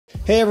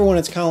Hey everyone,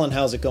 it's Colin.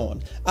 How's it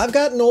going? I've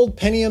got an old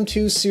Pentium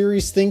II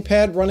series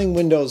ThinkPad running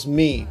Windows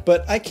Me,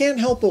 but I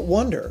can't help but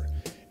wonder,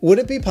 would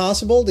it be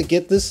possible to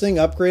get this thing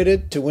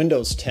upgraded to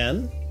Windows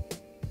 10?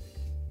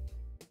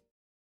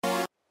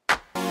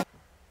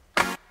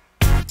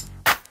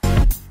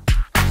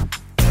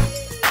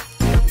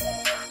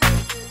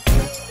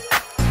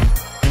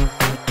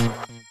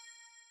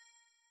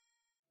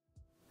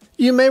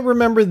 You may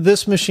remember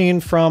this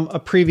machine from a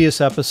previous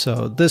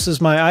episode. This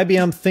is my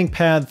IBM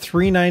ThinkPad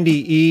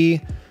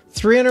 390E,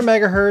 300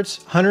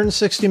 megahertz,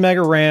 160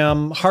 mega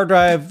RAM, hard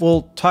drive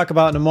we'll talk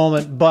about in a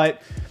moment,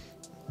 but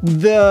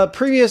the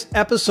previous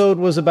episode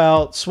was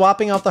about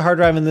swapping out the hard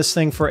drive in this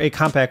thing for a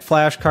compact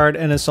flash card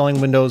and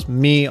installing Windows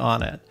Me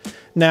on it.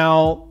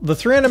 Now, the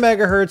 300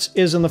 megahertz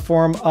is in the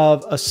form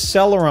of a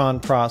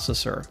Celeron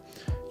processor.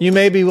 You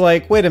may be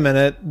like, wait a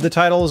minute, the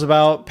title is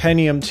about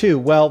Pentium II.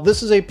 Well,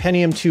 this is a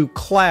Pentium II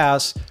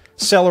class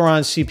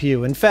Celeron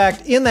CPU. In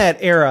fact, in that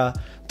era,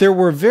 there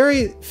were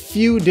very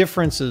few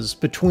differences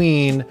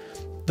between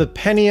the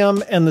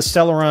Pentium and the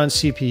Celeron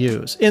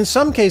CPUs. In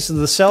some cases,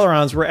 the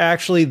Celerons were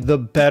actually the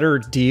better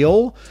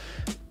deal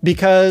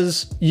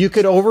because you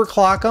could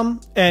overclock them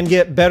and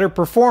get better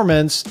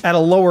performance at a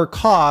lower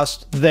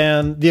cost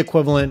than the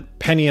equivalent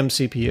Pentium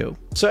CPU.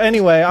 So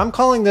anyway, I'm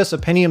calling this a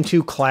Pentium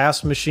II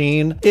class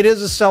machine. It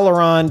is a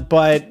Celeron,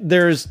 but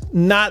there's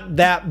not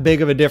that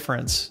big of a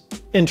difference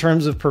in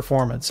terms of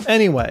performance.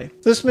 Anyway,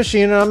 this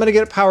machine, and I'm gonna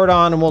get it powered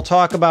on and we'll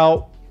talk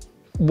about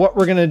what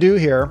we're gonna do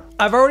here.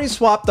 I've already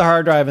swapped the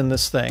hard drive in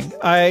this thing.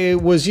 I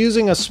was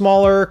using a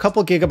smaller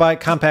couple gigabyte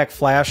compact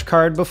flash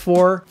card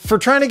before. For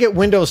trying to get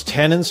Windows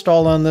 10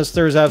 installed on this,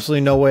 there's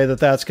absolutely no way that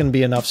that's gonna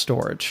be enough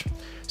storage.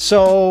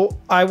 So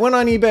I went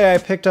on eBay, I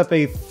picked up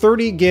a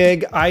 30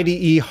 gig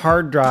IDE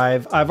hard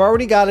drive. I've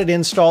already got it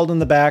installed in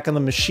the back of the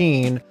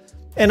machine.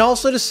 And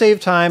also to save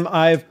time,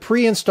 I've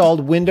pre-installed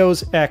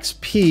Windows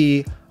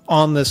XP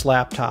on this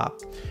laptop.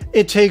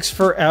 It takes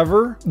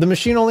forever. The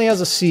machine only has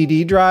a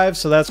CD drive,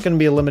 so that's going to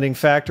be a limiting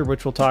factor,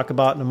 which we'll talk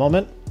about in a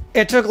moment.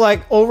 It took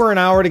like over an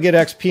hour to get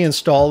XP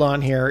installed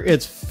on here.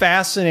 It's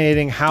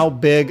fascinating how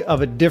big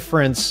of a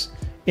difference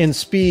in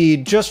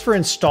speed just for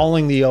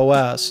installing the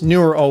OS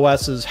newer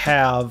OSs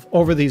have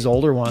over these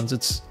older ones.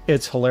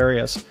 It's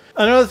hilarious.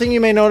 Another thing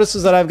you may notice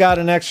is that I've got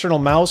an external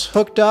mouse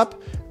hooked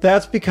up.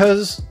 That's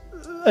because,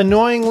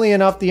 annoyingly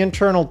enough, the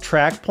internal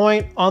track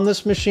point on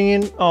this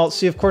machine,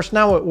 see, of course,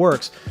 now it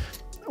works.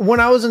 When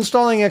I was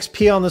installing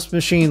XP on this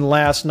machine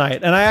last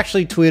night, and I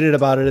actually tweeted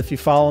about it if you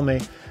follow me,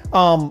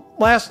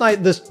 last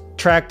night this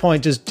track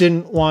point just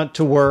didn't want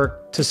to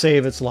work to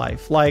save its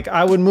life. Like,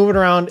 I would move it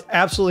around,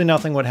 absolutely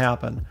nothing would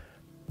happen.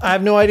 I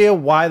have no idea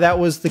why that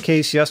was the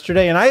case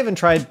yesterday, and I even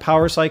tried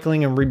power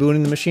cycling and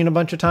rebooting the machine a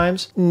bunch of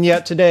times. And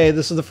yet today,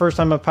 this is the first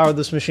time I've powered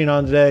this machine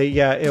on today.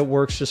 Yeah, it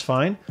works just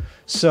fine.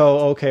 So,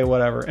 okay,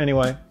 whatever.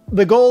 Anyway,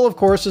 the goal, of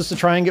course, is to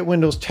try and get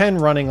Windows 10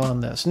 running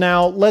on this.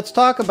 Now, let's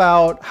talk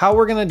about how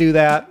we're going to do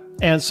that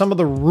and some of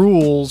the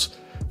rules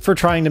for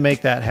trying to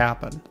make that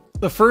happen.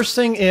 The first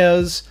thing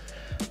is,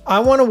 I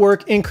want to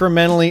work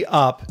incrementally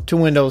up to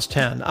Windows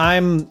 10.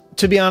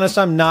 To be honest,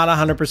 I'm not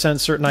 100%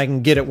 certain I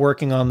can get it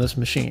working on this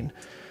machine.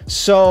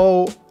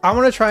 So I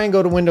want to try and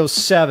go to Windows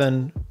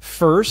 7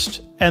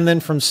 first, and then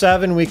from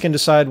 7 we can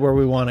decide where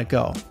we want to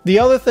go. The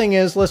other thing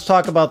is, let's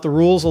talk about the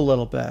rules a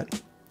little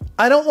bit.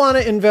 I don't want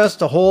to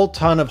invest a whole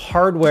ton of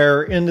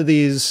hardware into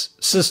these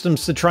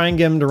systems to try and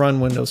get them to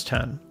run Windows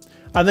 10.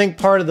 I think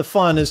part of the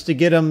fun is to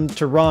get them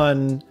to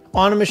run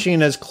on a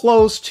machine as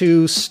close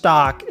to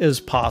stock as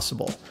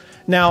possible.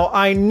 Now,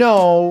 I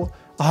know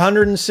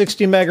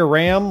 160 mega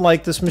RAM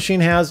like this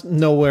machine has,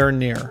 nowhere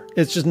near.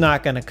 It's just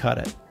not going to cut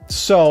it.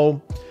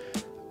 So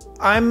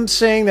I'm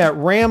saying that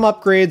RAM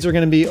upgrades are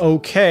going to be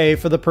okay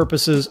for the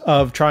purposes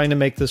of trying to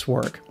make this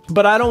work.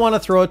 But I don't want to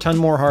throw a ton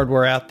more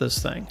hardware at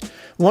this thing.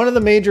 One of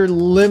the major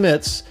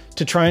limits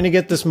to trying to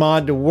get this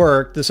mod to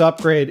work, this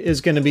upgrade,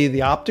 is going to be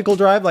the optical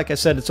drive. Like I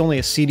said, it's only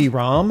a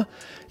CD-ROM.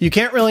 You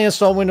can't really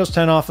install Windows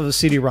 10 off of a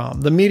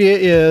CD-ROM. The media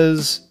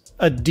is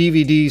a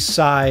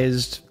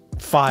DVD-sized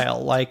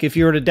file. Like if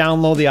you were to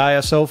download the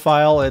ISO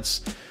file,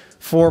 it's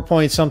 4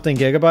 point something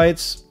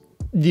gigabytes.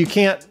 You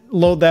can't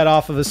load that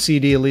off of a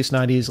CD, at least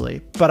not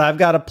easily. But I've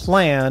got a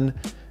plan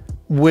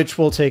which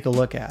we'll take a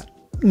look at.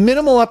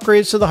 Minimal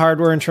upgrades to the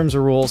hardware in terms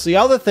of rules. The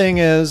other thing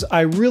is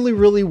I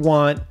really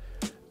want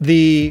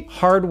the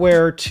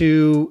hardware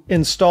to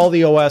install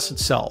the OS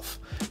itself.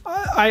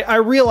 I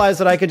realized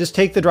that I could just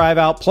take the drive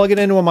out, plug it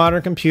into a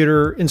modern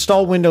computer,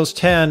 install Windows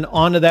 10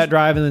 onto that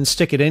drive, and then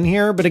stick it in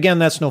here. But again,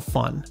 that's no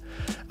fun.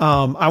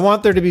 I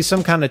want there to be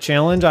some kind of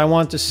challenge. I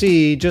want to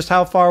see just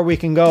how far we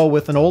can go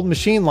with an old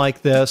machine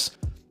like this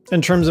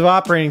in terms of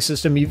operating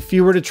system. If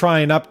you were to try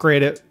and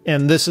upgrade it,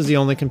 and this is the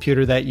only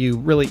computer that you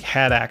really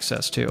had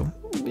access to.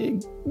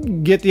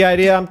 Get the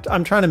idea?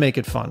 I'm trying to make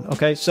it fun.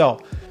 Okay, so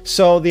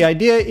the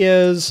idea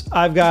is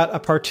I've got a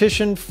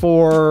partition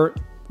for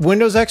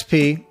Windows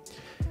XP,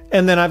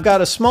 and then I've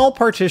got a small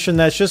partition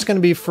that's just going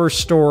to be for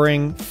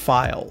storing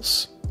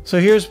files. So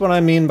here's what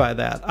I mean by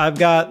that. I've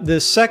got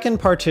this second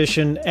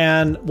partition,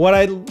 and what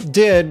I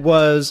did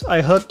was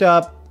I hooked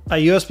up a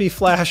USB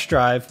flash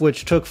drive,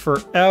 which took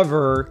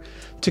forever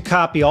to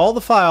copy all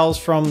the files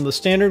from the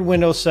standard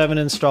Windows 7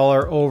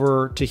 installer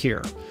over to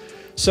here.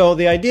 So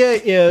the idea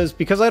is,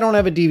 because I don't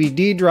have a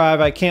DVD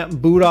drive, I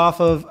can't boot off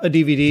of a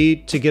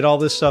DVD to get all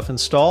this stuff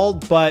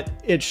installed, but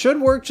it should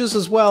work just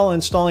as well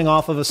installing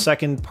off of a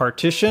second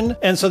partition.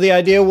 And so the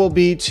idea will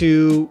be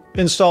to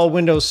install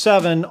Windows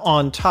 7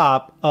 on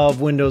top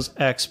of Windows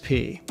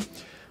XP.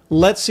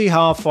 Let's see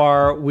how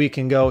far we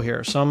can go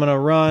here. So I'm going to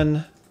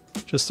run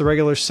just the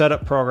regular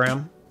setup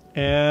program,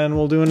 and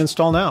we'll do an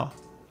install now.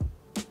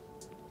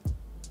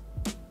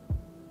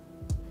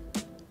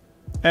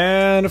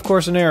 And of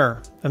course an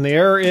error. And the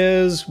error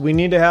is we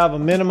need to have a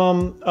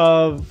minimum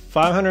of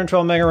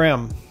 512 meg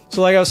RAM.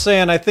 So like I was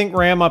saying, I think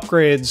RAM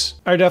upgrades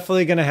are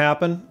definitely going to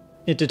happen.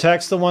 It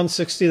detects the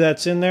 160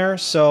 that's in there,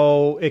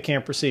 so it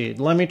can't proceed.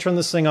 Let me turn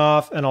this thing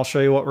off and I'll show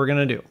you what we're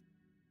going to do.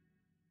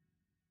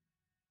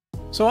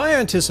 So I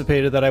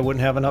anticipated that I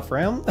wouldn't have enough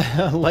RAM,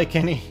 like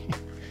any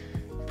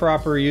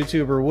proper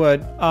YouTuber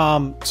would.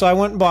 So I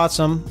went and bought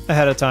some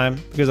ahead of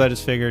time because I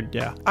just figured,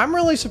 yeah. I'm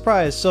really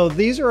surprised. So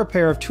these are a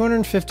pair of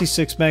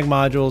 256 meg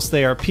modules.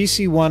 They are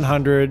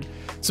PC100.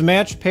 It's a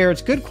matched pair.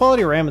 It's good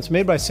quality RAM. It's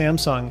made by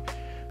Samsung.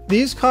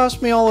 These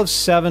cost me all of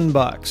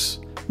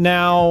 $7.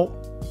 Now,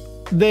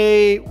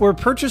 they were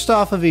purchased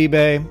off of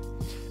eBay,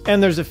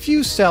 and there's a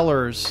few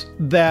sellers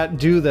that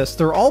do this.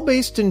 They're all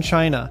based in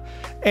China,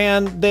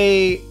 and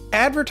they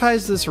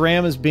advertise this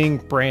RAM as being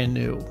brand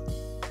new.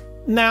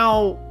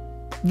 Now,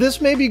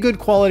 this may be good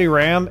quality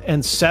RAM,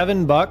 and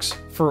 $7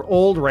 for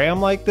old RAM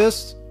like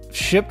this,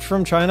 shipped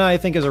from China, I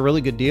think is a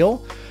really good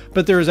deal,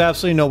 but there is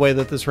absolutely no way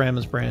that this RAM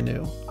is brand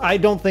new. I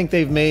don't think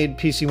they've made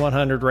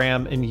PC100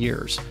 RAM in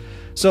years.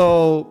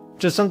 So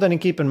just something to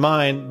keep in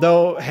mind,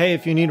 though, hey,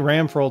 if you need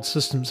RAM for old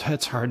systems,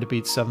 it's hard to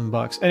beat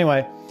 $7.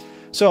 Anyway,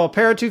 so a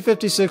pair of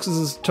 256s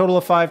is a total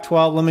of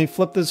 512. Let me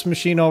flip this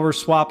machine over,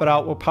 swap it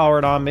out, we'll power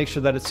it on, make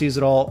sure that it sees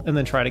it all, and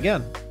then try it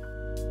again.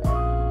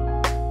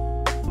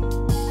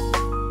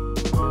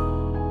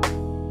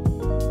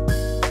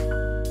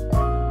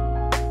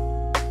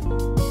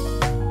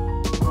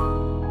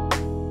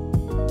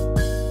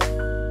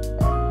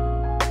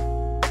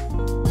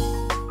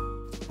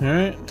 All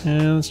right,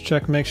 and let's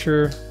check, make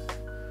sure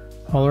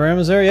all the RAM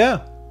is there. Yeah,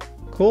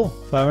 cool,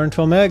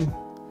 512 meg.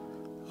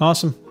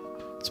 Awesome.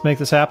 Let's make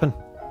this happen.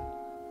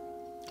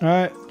 All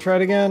right, try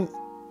it again.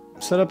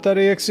 Set up that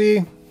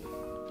exe.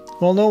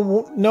 Well,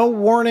 no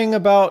warning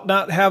about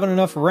not having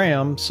enough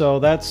RAM, so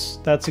that's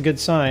a good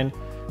sign.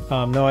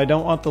 No, I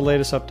don't want the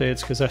latest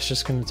updates because that's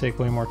just going to take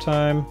way more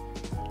time.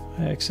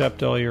 I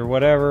accept all your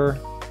whatever.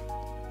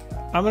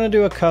 I'm going to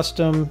do a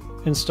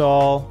custom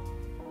install.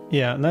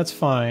 Yeah, and that's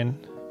fine.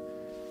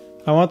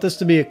 I want this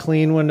to be a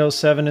clean Windows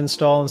 7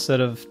 install instead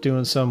of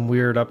doing some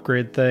weird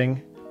upgrade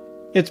thing.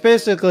 It's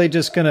basically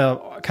just going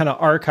to kind of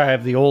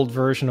archive the old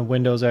version of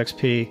Windows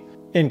XP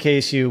in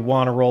case you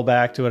want to roll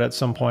back to it at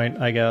some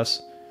point, I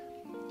guess.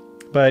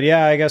 But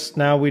yeah, I guess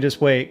now we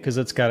just wait because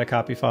it's got to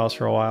copy files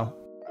for a while.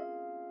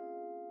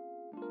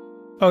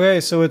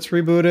 Okay, so it's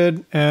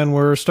rebooted and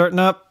we're starting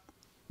up.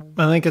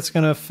 I think it's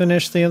going to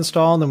finish the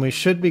install and then we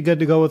should be good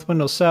to go with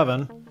Windows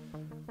 7.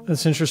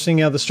 That's interesting.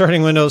 Yeah, the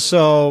starting Windows.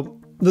 So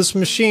this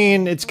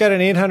machine, it's got an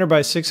 800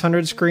 by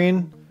 600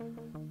 screen,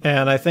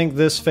 and I think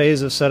this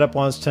phase of setup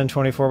wants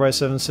 1024 by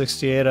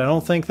 768. I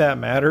don't think that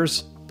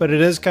matters, but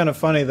it is kind of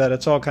funny that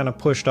it's all kind of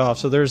pushed off.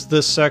 So there's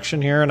this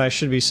section here, and I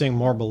should be seeing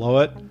more below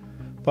it,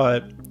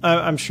 but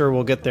I'm sure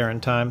we'll get there in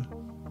time.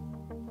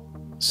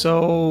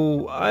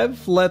 So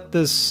I've let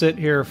this sit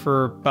here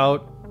for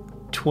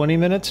about 20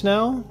 minutes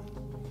now,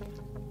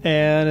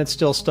 and it's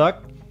still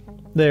stuck.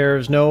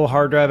 There's no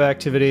hard drive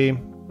activity.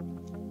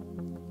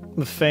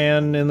 The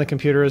fan in the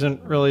computer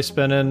isn't really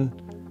spinning.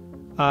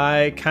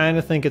 I kind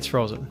of think it's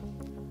frozen.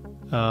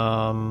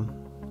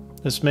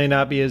 This may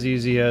not be as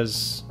easy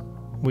as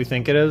we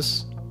think it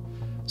is.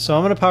 So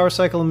I'm going to power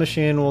cycle the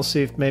machine. We'll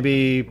see if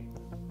maybe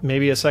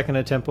a second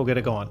attempt will get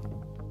it going.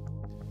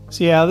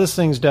 So yeah, this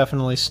thing's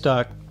definitely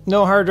stuck.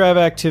 No hard drive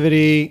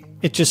activity.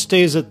 It just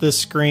stays at this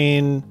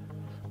screen.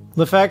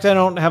 The fact I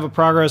don't have a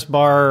progress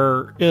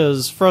bar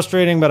is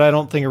frustrating, but I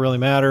don't think it really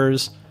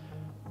matters.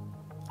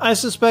 I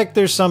suspect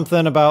there's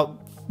something about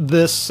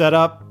this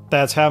setup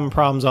that's having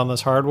problems on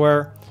this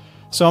hardware.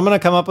 So I'm going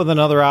to come up with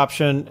another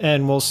option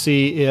and we'll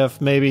see if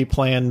maybe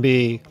plan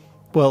B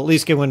will at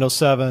least get Windows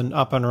 7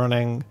 up and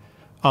running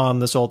on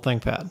this old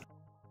ThinkPad.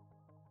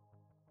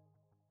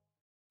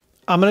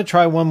 I'm going to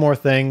try one more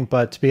thing,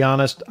 but to be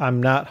honest,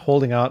 I'm not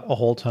holding out a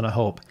whole ton of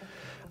hope.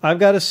 I've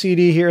got a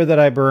CD here that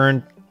I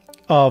burned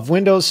of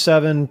Windows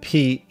 7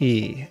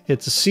 PE.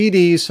 It's a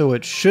CD, so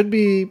it should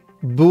be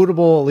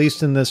bootable, at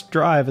least in this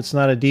drive. It's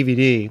not a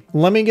DVD.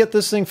 Let me get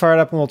this thing fired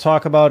up and we'll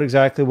talk about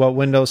exactly what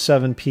Windows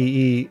 7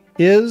 PE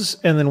is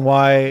and then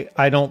why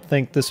I don't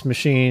think this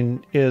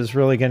machine is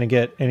really going to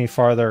get any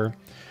farther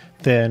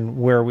than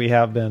where we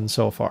have been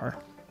so far.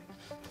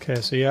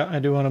 Okay, so yeah, I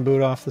do want to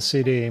boot off the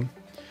CD.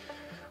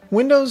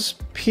 Windows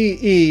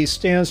PE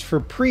stands for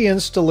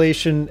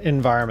pre-installation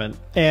environment,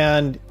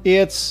 and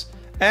it's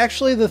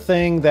actually the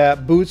thing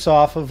that boots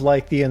off of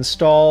like the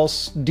install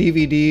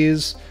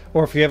DVDs,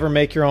 or if you ever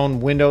make your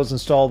own Windows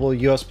installable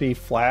USB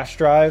flash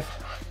drive,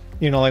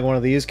 you know, like one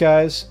of these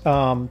guys,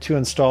 to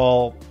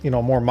install, you know,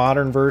 a more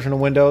modern version of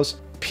Windows.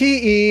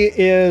 PE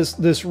is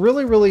this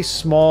really, really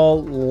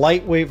small,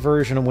 lightweight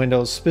version of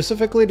Windows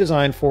specifically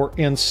designed for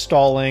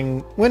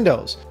installing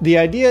Windows. The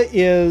idea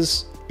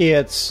is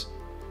it's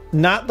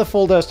not the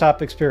full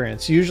desktop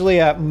experience. Usually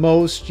at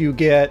most you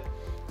get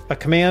a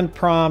command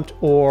prompt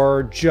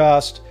or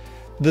just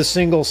the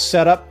single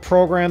setup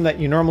program that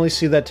you normally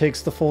see that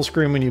takes the full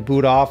screen when you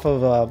boot off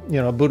of a,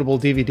 you know, bootable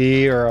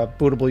DVD or a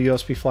bootable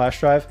USB flash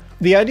drive.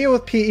 The idea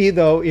with PE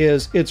though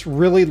is it's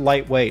really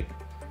lightweight.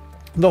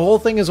 The whole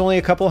thing is only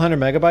a couple hundred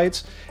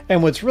megabytes,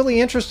 and what's really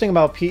interesting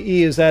about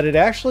PE is that it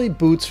actually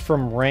boots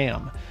from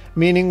RAM,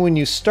 meaning when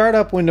you start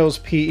up Windows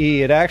PE,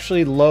 it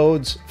actually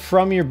loads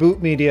from your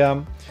boot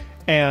media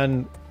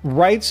and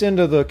writes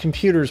into the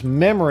computer's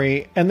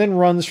memory and then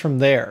runs from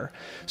there.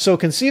 So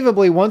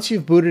conceivably, once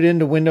you've booted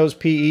into Windows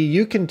PE,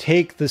 you can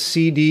take the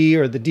CD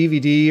or the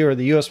DVD or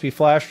the USB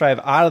flash drive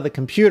out of the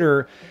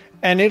computer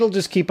and it'll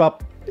just keep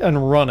up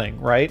and running,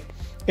 right?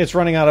 It's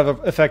running out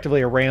of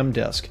effectively a RAM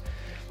disk.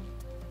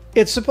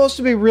 It's supposed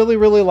to be really,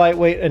 really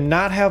lightweight and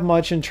not have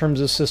much in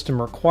terms of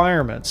system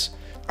requirements.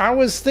 I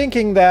was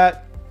thinking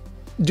that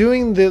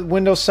doing the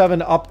Windows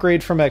 7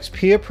 upgrade from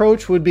XP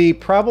approach would be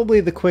probably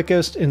the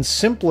quickest and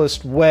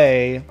simplest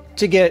way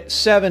to get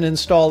 7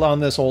 installed on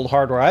this old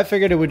hardware. I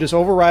figured it would just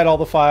override all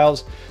the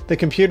files, the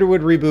computer would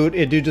reboot,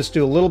 it'd just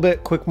do a little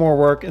bit quick more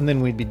work, and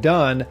then we'd be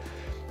done.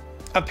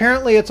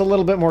 Apparently it's a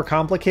little bit more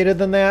complicated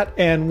than that,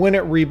 and when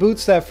it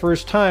reboots that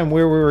first time,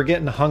 where we were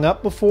getting hung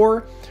up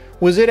before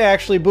was it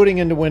actually booting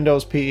into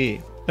Windows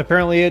PE.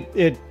 Apparently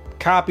it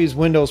copies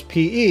Windows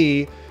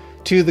PE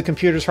to the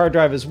computer's hard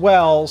drive as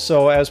well,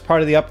 so as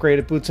part of the upgrade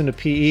it boots into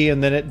PE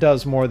and then it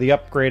does more of the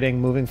upgrading,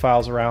 moving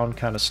files around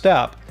kind of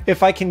step.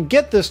 If I can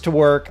get this to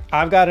work,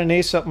 I've got an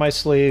ace up my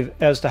sleeve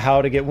as to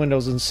how to get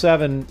Windows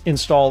 7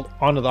 installed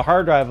onto the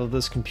hard drive of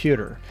this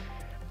computer.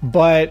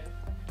 But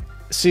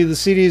see, the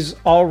CD's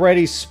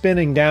already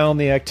spinning down,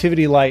 the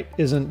activity light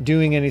isn't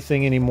doing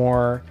anything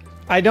anymore.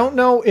 I don't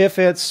know if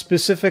it's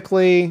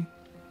specifically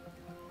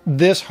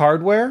this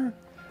hardware.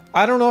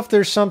 I don't know if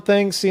there's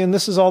something, see, and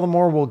this is all the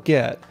more we'll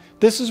get.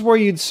 This is where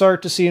you'd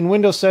start to see in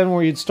Windows 7,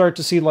 where you'd start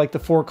to see like the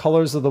 4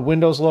 colors of the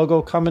Windows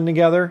logo coming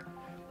together.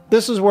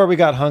 This is where we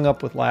got hung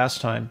up with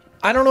last time.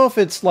 I don't know if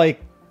it's like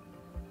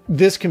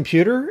this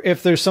computer,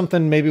 if there's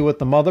something maybe with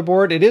the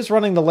motherboard. It is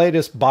running the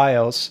latest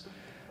BIOS.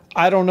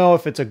 I don't know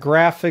if it's a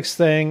graphics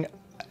thing.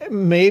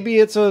 Maybe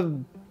it's a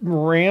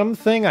RAM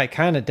thing. I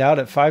kind of doubt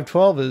it.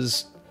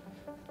 512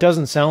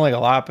 doesn't sound like a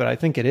lot, but I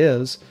think it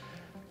is.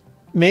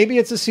 Maybe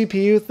it's a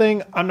CPU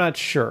thing. I'm not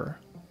sure.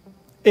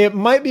 It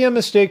might be a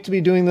mistake to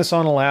be doing this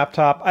on a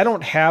laptop. I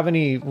don't have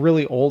any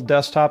really old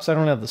desktops. I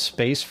don't have the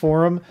space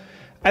for them.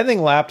 I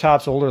think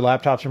laptops, older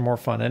laptops, are more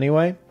fun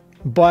anyway.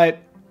 But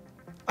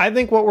I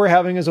think what we're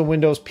having is a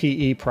Windows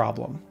PE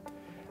problem.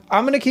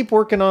 I'm going to keep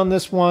working on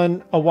this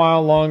one a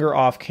while longer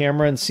off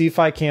camera and see if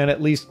I can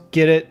at least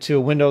get it to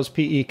a Windows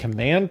PE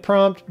command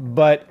prompt.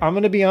 But I'm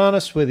going to be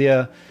honest with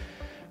you,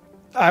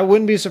 I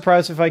wouldn't be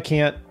surprised if I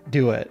can't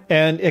do it.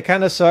 And it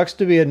kind of sucks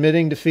to be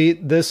admitting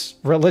defeat this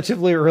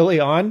relatively early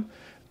on.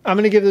 I'm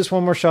going to give this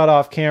one more shot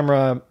off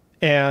camera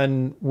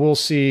and we'll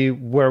see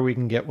where we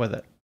can get with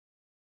it.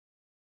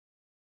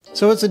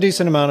 So it's a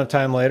decent amount of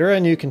time later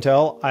and you can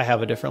tell I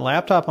have a different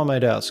laptop on my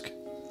desk.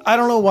 I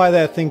don't know why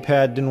that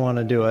ThinkPad didn't want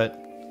to do it.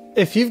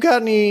 If you've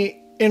got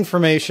any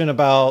information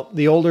about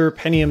the older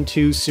Pentium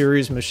II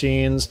series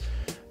machines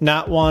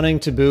not wanting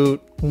to boot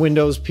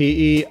Windows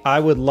PE, I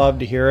would love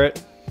to hear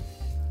it.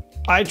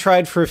 I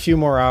tried for a few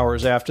more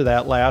hours after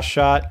that last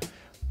shot.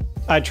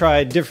 I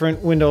tried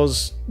different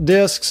Windows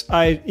disks.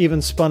 I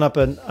even spun up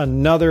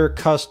another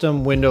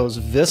custom Windows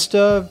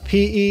Vista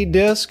PE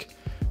disk.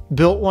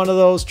 Built one of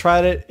those,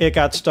 tried it. It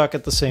got stuck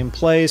at the same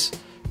place.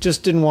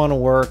 Just didn't want to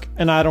work,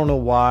 and I don't know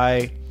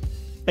why.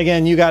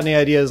 Again, you got any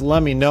ideas,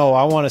 let me know.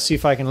 I want to see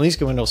if I can at least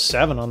get Windows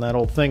 7 on that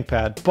old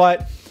ThinkPad.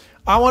 But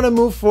I want to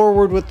move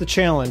forward with the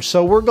challenge.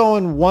 So we're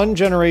going one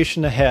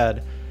generation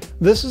ahead.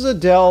 This is a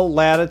Dell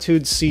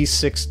Latitude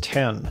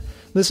C610.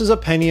 This is a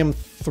Pentium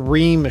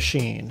III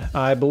machine.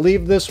 I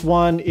believe this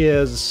one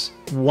is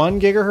 1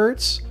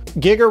 gigahertz,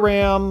 Giga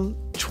RAM,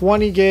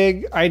 20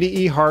 gig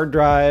IDE hard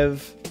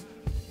drive,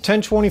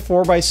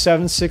 1024 by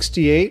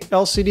 768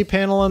 LCD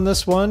panel on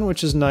this one,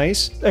 which is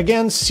nice.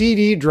 Again,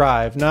 CD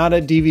drive, not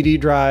a DVD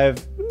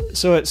drive,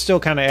 so it still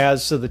kind of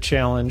adds to the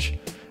challenge.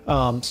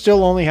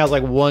 Still only has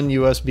like 1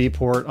 USB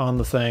port on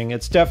the thing.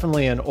 It's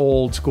definitely an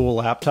old school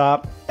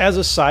laptop. As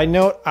a side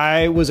note,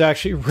 I was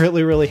actually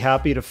really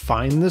happy to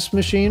find this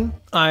machine.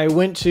 I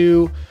went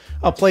to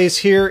a place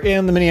here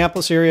in the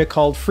Minneapolis area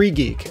called Free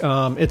Geek.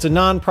 It's a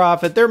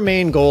nonprofit. Their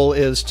main goal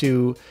is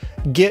to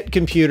get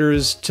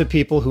computers to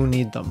people who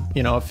need them.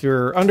 You know, if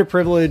you're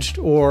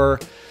underprivileged or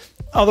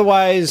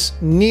otherwise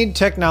need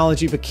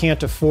technology but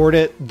can't afford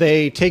it.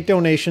 They take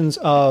donations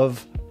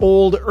of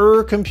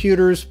older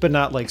computers, but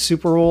not like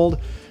super old,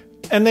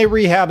 and they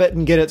rehab it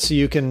and get it so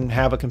you can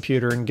have a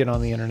computer and get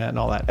on the internet and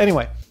all that.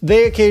 Anyway,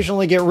 they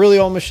occasionally get really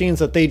old machines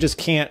that they just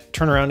can't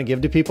turn around and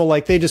give to people.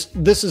 Like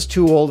this is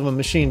too old of a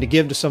machine to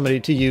give to somebody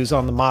to use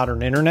on the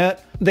modern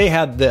internet. They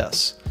had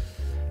this.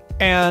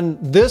 And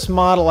this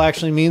model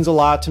actually means a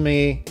lot to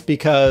me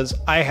because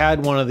I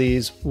had one of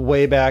these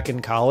way back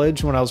in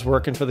college when I was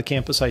working for the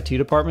campus IT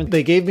department.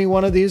 They gave me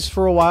one of these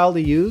for a while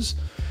to use,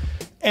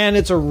 and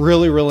it's a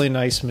really, really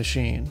nice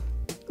machine.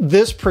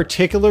 This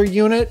particular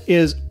unit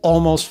is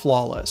almost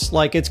flawless.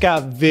 Like, it's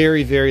got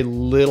very, very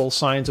little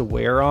signs of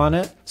wear on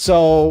it.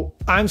 So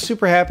I'm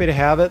super happy to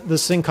have it.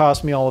 This thing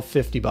cost me all of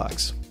 50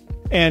 bucks.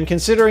 And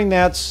considering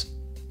that's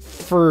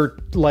for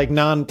like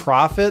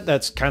non-profit,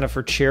 that's kind of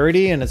for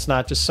charity, and it's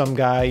not just some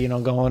guy, you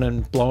know, going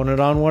and blowing it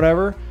on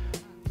whatever,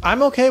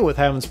 I'm okay with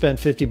having spent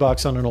 50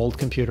 bucks on an old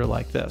computer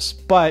like this.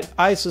 But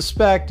I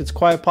suspect it's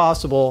quite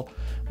possible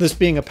this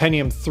being a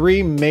Pentium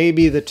 3 may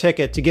be the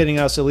ticket to getting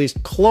us at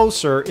least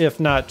closer, if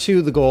not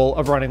to, the goal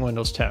of running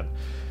Windows 10.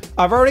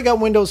 I've already got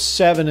Windows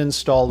 7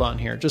 installed on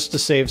here just to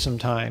save some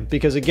time,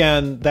 because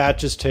again, that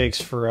just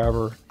takes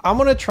forever. I'm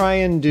going to try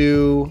and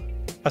do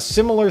a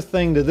similar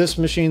thing to this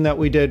machine that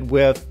we did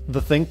with the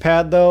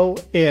ThinkPad though,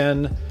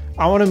 and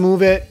I want to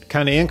move it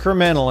kind of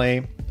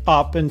incrementally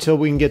up until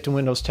we can get to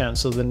Windows 10.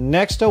 So the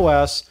next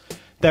OS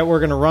that we're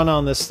going to run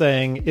on this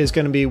thing is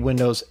going to be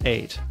Windows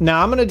 8.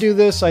 Now I'm going to do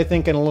this, I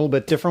think, in a little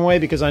bit different way,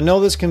 because I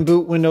know this can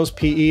boot Windows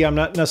PE. I'm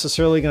not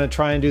necessarily going to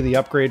try and do the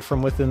upgrade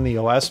from within the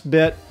OS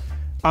bit.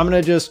 I'm going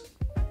to just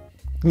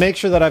make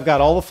sure that I've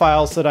got all the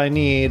files that I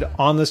need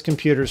on this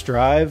computer's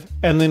drive,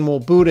 and then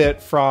we'll boot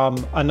it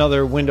from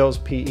another Windows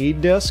PE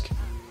disk,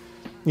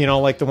 you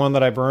know, like the one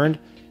that I burned.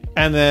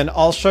 And then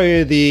I'll show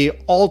you the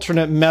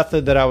alternate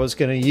method that I was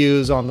going to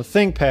use on the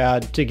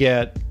ThinkPad to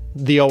get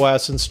the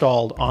OS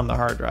installed on the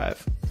hard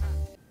drive.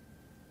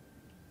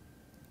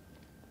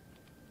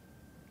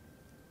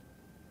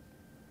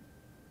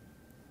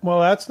 Well,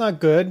 that's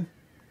not good.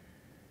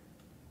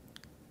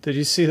 Did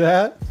you see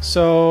that?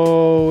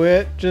 So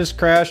it just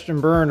crashed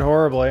and burned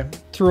horribly.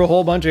 Threw a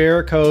whole bunch of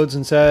error codes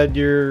and said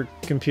your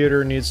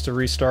computer needs to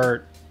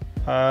restart.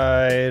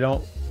 I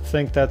don't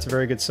think that's a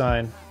very good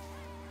sign.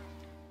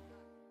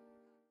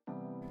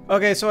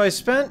 Okay, so I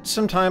spent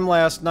some time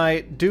last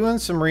night doing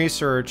some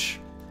research,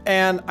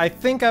 and I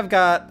think I've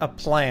got a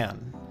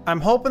plan.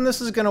 I'm hoping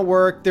this is going to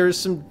work. There's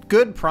some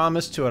good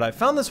promise to it. I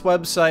found this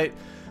website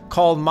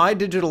called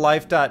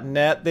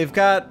mydigitallife.net. They've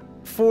got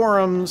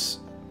forums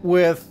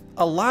with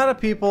a lot of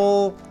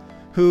people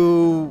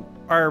who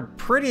are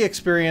pretty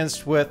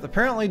experienced with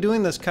apparently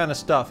doing this kind of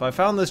stuff. I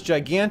found this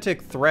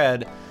gigantic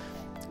thread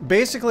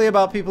basically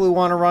about people who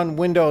want to run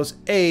Windows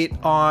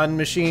 8 on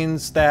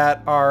machines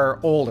that are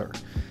older.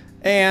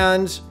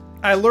 And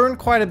I learned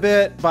quite a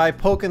bit by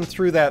poking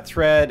through that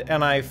thread,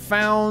 and I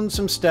found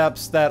some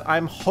steps that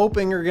I'm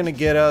hoping are going to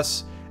get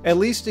us at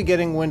least to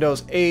getting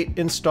Windows 8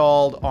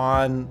 installed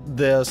on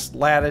this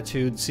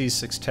Latitude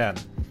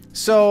C610.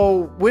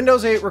 So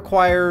Windows 8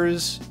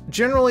 requires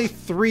generally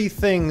 3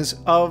 things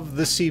of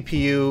the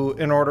CPU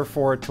in order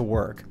for it to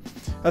work.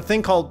 A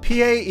thing called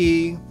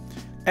PAE,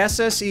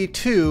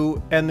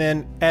 SSE2, and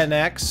then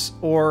NX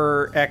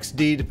or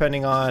XD,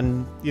 depending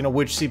on, you know,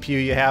 which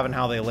CPU you have and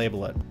how they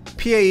label it.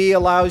 PAE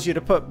allows you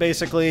to put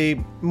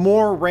basically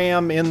more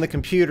RAM in the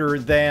computer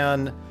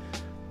than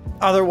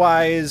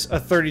otherwise a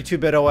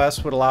 32-bit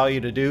OS would allow you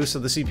to do, so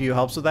the CPU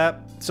helps with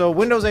that. So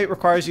Windows 8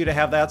 requires you to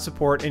have that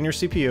support in your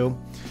CPU,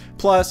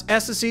 plus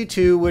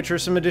SSE2, which are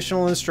some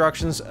additional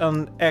instructions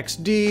on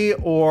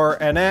XD or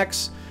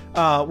NX,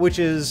 which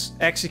is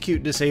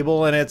execute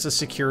disable, and it's a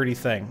security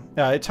thing.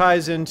 It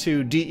ties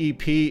into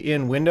DEP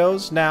in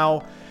Windows.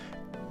 Now,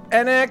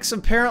 NX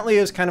apparently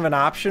is kind of an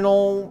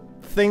optional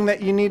thing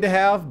that you need to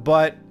have,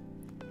 but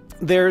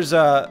there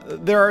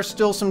are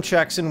still some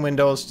checks in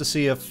Windows to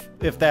see if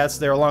that's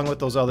there, along with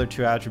those other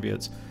 2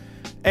 attributes.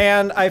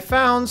 And I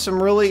found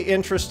some really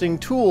interesting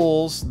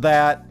tools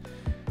that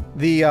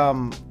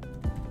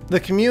the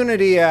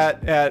community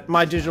at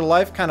My Digital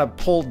Life kind of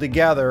pulled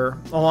together,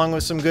 along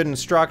with some good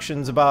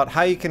instructions about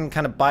how you can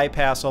kind of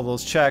bypass all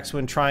those checks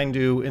when trying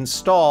to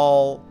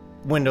install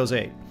Windows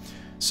 8.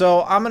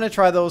 So I'm going to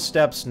try those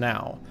steps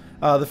now.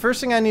 The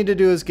first thing I need to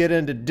do is get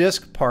into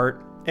disk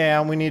part,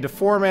 and we need to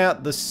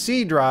format the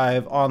C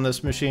drive on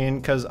this machine,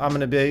 because I'm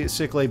going to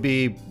basically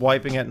be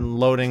wiping it and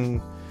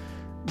loading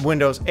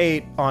Windows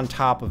 8 on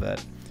top of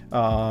it.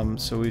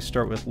 So we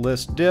start with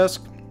list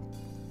disk.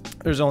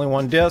 There's only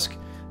one disk.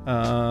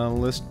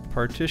 List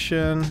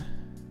partition.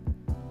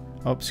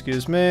 Oh,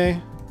 excuse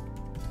me.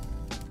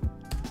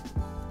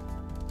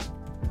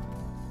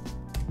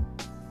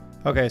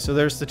 Okay, so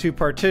there's the 2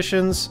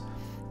 partitions.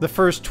 The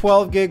first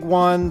 12 gig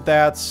one,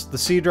 that's the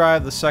C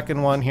drive. The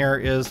second one here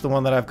is the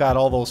one that I've got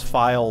all those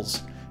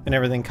files and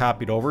everything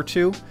copied over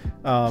to.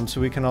 So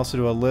we can also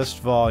do a list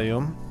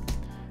volume,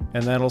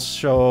 and that'll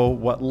show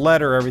what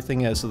letter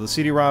everything is. So the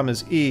CD-ROM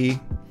is E,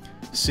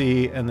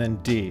 C, and then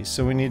D.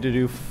 So we need to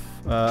do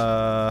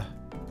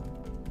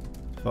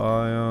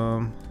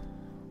volume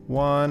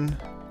 1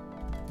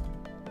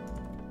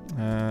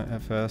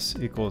 fs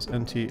equals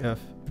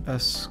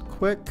ntfs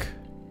quick.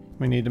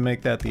 We need to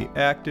make that the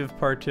active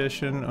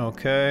partition,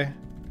 okay.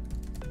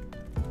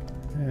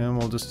 And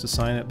we'll just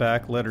assign it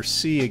back letter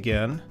C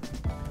again.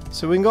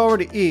 So we can go over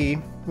to E,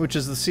 which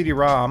is the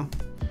CD-ROM.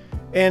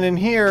 And in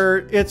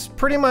here, it's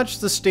pretty much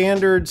the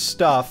standard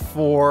stuff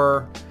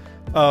for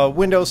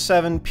Windows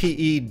 7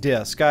 PE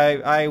disk.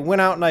 I went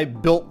out and I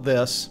built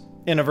this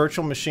in a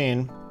virtual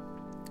machine.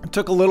 It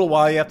took a little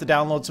while. You have to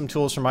download some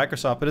tools from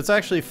Microsoft, but it's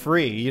actually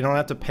free. You don't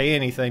have to pay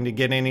anything to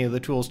get any of the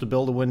tools to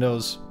build a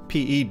Windows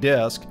PE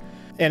disk.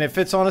 And it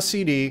fits on a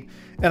CD.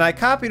 And I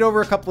copied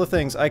over a couple of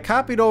things. I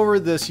copied over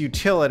this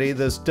utility,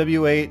 this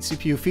W8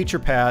 CPU feature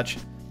patch,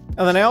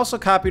 and then I also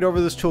copied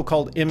over this tool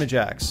called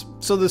ImageX.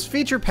 So this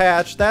feature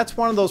patch, that's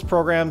one of those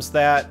programs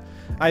that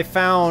I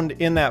found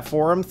in that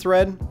forum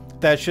thread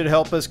that should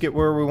help us get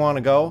where we want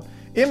to go.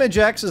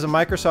 ImageX is a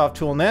Microsoft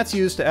tool, and that's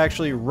used to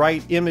actually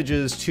write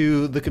images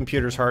to the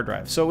computer's hard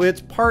drive. So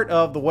it's part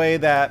of the way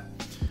that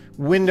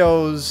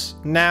Windows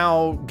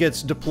now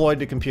gets deployed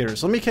to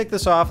computers. Let me kick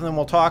this off and then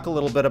we'll talk a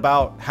little bit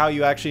about how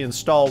you actually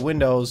install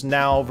Windows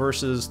now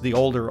versus the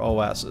older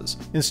OSs.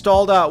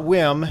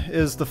 Install.wim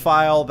is the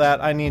file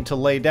that I need to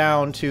lay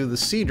down to the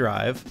C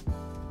drive.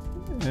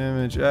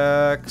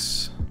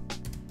 ImageX,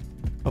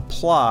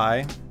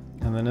 apply,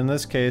 and then in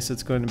this case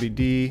it's going to be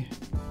D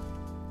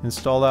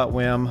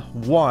install.wim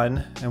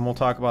 1, and we'll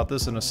talk about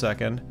this in a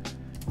second,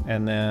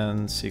 and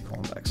then C:\\.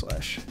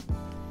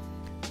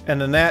 And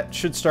then that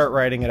should start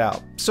writing it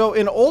out. So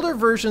in older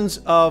versions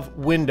of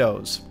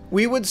Windows,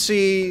 we would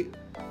see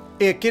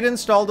it get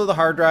installed to the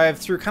hard drive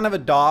through kind of a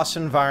DOS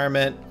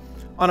environment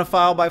on a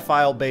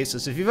file-by-file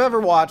basis. If you've ever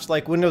watched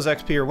like Windows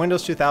XP or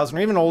Windows 2000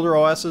 or even older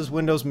OSs,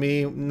 Windows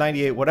Me,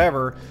 98,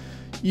 whatever,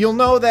 you'll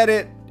know that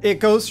it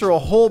goes through a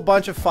whole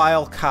bunch of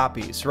file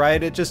copies,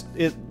 right?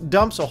 It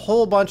dumps a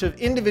whole bunch of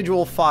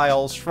individual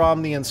files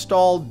from the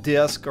installed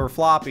disk or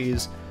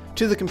floppies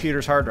to the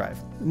computer's hard drive.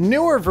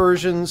 Newer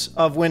versions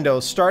of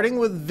Windows, starting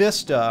with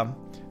Vista,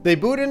 they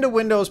boot into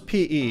Windows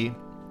PE,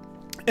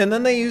 and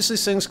then they use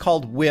these things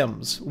called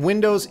WIMs,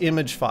 Windows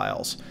Image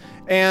Files.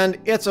 And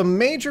it's a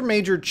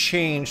major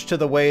change to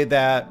the way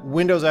that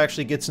Windows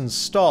actually gets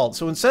installed.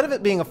 So instead of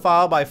it being a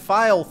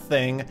file-by-file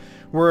thing,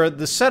 where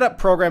the setup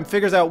program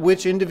figures out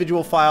which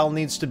individual file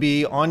needs to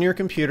be on your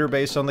computer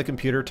based on the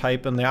computer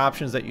type and the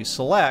options that you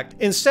select.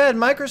 Instead,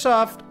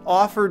 Microsoft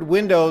offered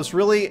Windows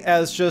really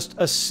as just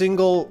a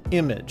single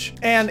image.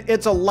 And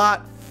it's a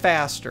lot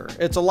faster.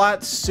 It's a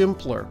lot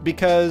simpler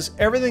because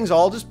everything's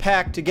all just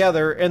packed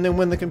together, and then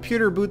when the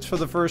computer boots for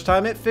the first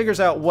time, it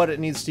figures out what it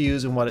needs to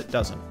use and what it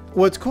doesn't.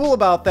 What's cool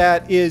about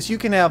that is you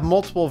can have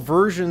multiple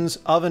versions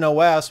of an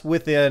OS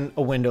within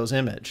a Windows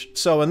image.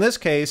 So in this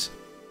case,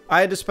 I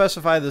had to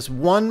specify this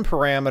one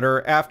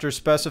parameter after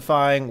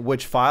specifying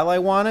which file I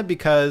wanted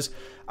because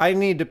I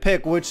need to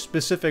pick which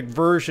specific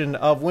version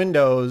of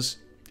Windows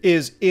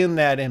is in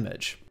that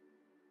image.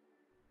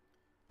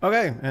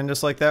 Okay, and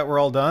just like that, we're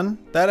all done.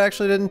 That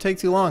actually didn't take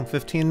too long,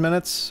 15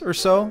 minutes or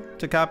so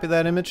to copy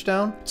that image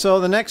down. So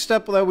the next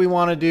step that we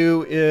want to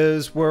do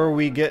is where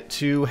we get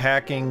to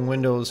hacking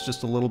Windows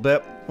just a little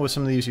bit with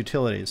some of these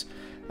utilities.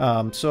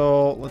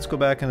 So let's go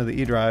back into the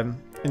E drive.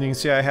 And you can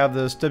see I have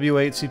this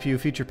W8 CPU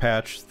feature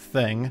patch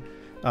thing.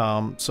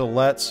 So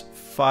let's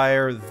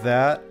fire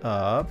that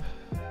up.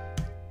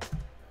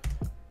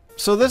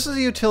 So this is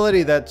a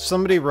utility that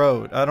somebody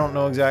wrote. I don't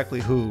know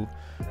exactly who.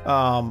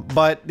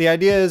 But the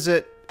idea is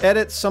it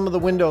edits some of the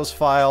Windows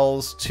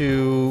files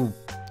to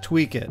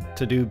tweak it,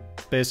 to do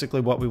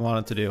basically what we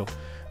want it to do.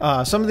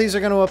 Some of these are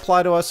going to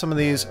apply to us, some of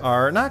these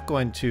are not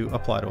going to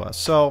apply to us.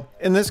 So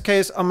in this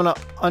case, I'm going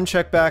to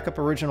uncheck backup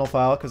original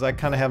file because I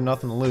kind of have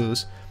nothing to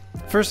lose.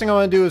 First thing I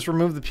want to do is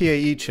remove the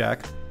PAE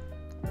check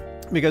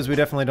because we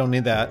definitely don't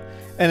need that.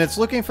 And it's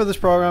looking for this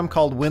program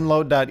called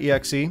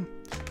winload.exe.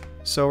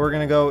 So we're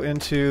going to go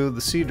into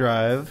the C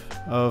drive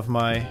of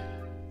my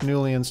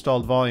newly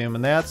installed volume,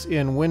 and that's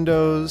in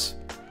Windows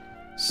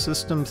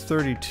System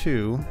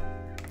 32.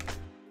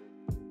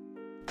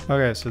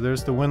 Okay, so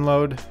there's the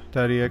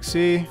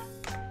winload.exe.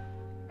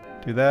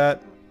 Do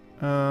that.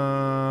 Do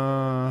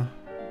I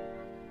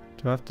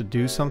have to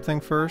do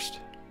something first?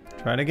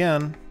 Try it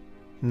again.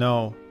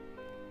 No.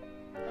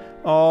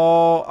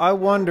 Oh, I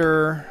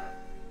wonder...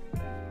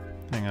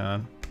 Hang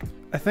on.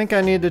 I think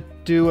I need to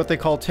do what they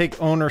call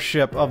take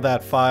ownership of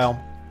that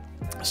file.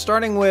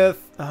 Starting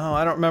with, oh,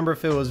 I don't remember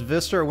if it was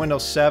Vista or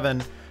Windows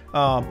 7,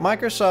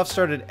 Microsoft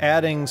started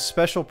adding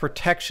special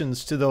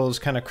protections to those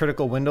kind of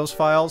critical Windows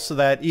files so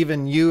that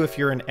even you, if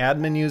you're an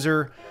admin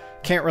user,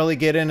 can't really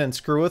get in and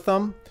screw with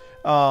them.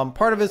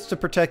 Part of it's to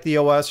protect the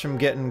OS from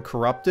getting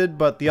corrupted,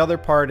 but the other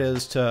part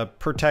is to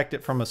protect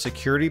it from a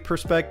security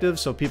perspective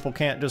so people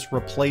can't just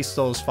replace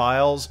those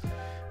files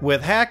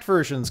with hacked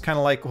versions, kind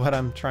of like what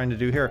I'm trying to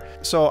do here.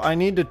 So I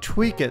need to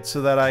tweak it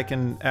so that I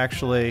can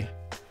actually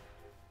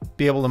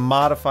be able to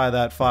modify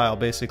that file,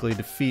 basically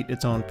defeat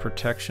its own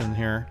protection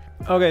here.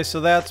 Okay, so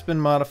that's been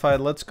modified.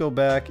 Let's go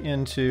back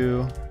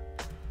into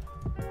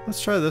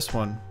Let's try this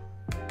one.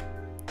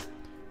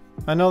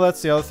 I know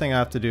that's the other thing I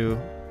have to do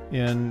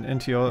in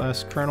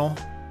NTOS kernel.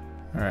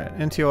 Alright,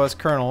 NTOS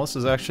kernel. This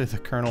is actually the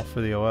kernel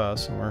for the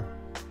OS, and we're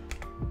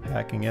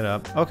hacking it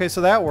up. Okay,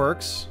 so that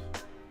works.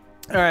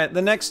 Alright,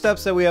 the next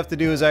steps that we have to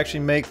do is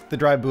actually make the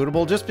drive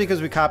bootable. Just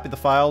because we copied the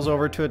files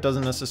over to it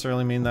doesn't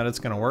necessarily mean that it's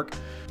going to work.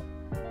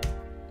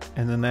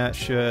 And then that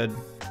should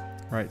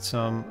write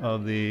some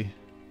of the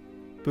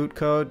boot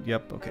code.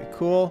 Yep, okay,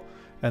 cool.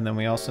 And then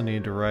we also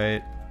need to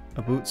write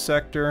a boot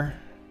sector.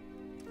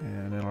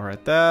 And it'll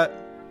write that.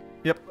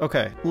 Yep,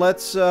 okay.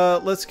 Let's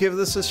give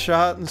this a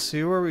shot and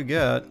see where we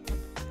get.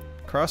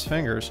 Cross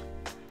fingers.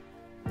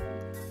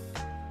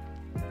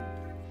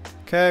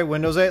 Okay,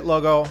 Windows 8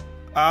 logo.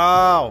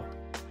 Ow!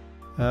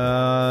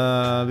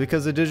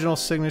 Because the digital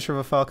signature of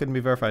a file couldn't be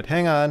verified.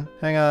 Hang on,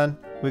 hang on.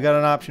 We got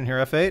an option here,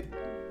 F8.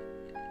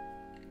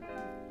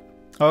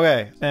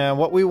 Okay, and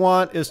what we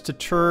want is to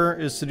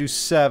do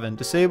 7.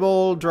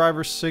 Disable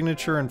driver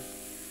signature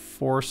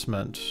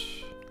enforcement.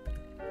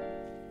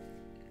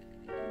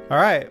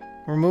 Alright,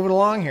 we're moving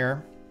along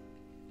here.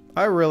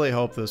 I really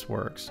hope this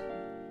works.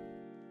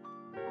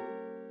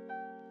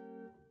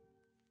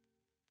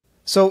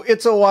 So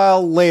it's a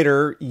while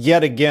later,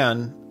 yet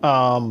again.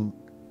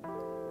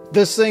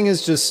 This thing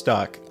is just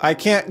stuck. I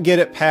can't get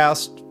it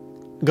past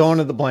going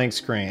to the blank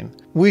screen.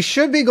 We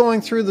should be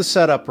going through the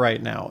setup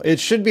right now. It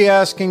should be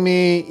asking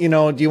me, you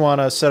know, do you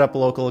want to set up a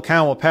local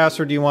account? What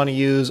password do you want to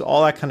use?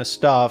 All that kind of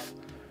stuff.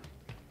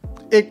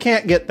 It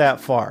can't get that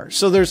far.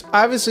 So there's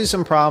obviously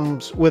some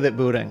problems with it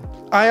booting.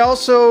 I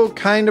also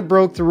kind of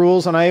broke the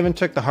rules, and I even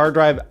took the hard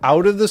drive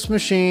out of this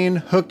machine,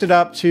 hooked it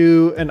up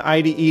to an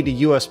IDE to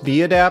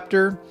USB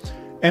adapter,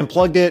 and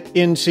plugged it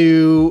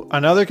into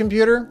another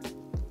computer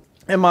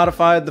and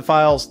modified the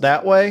files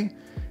that way.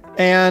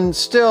 And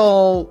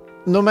still,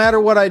 no matter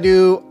what I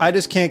do, I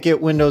just can't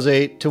get Windows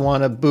 8 to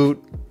want to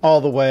boot all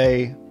the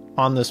way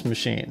on this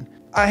machine.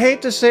 I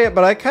hate to say it,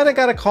 but I kind of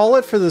got to call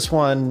it for this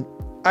one.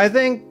 I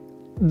think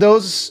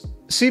those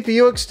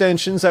CPU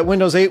extensions that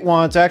Windows 8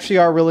 wants actually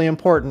are really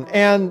important.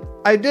 And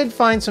I did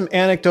find some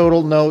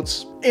anecdotal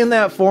notes in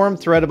that forum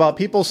thread about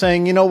people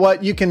saying, you know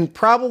what, you can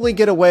probably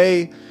get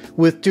away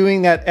with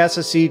doing that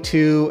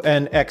SSE2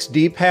 and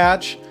XD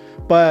patch,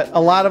 but a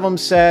lot of them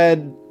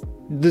said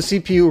the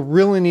CPU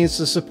really needs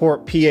to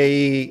support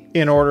PAE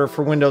in order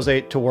for Windows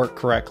 8 to work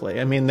correctly.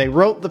 I mean, they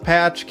wrote the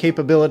patch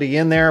capability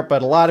in there,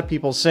 but a lot of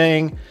people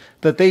saying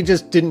that they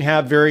just didn't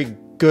have very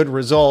good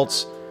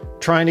results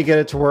trying to get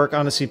it to work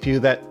on a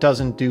CPU that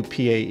doesn't do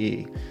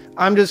PAE.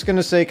 I'm just going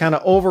to say kind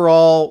of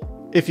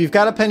overall, if you've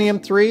got a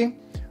Pentium 3,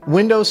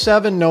 Windows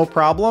 7, no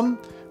problem.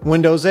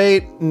 Windows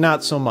 8,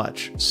 not so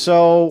much.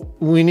 So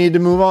we need to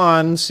move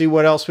on, see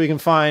what else we can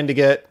find to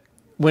get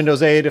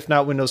Windows 8, if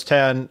not Windows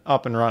 10,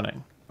 up and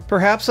running.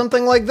 Perhaps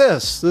something like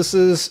this. This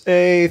is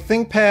a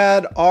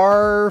ThinkPad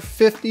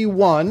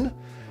R51.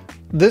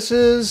 This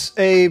is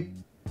a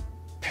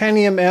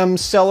Pentium M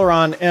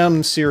Celeron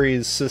M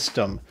series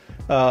system.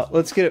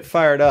 Let's get it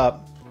fired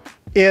up.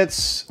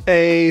 It's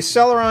a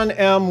Celeron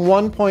M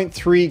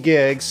 1.3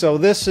 gig, so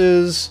this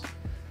is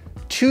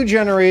 2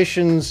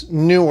 generations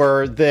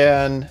newer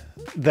than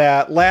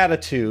that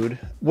Latitude.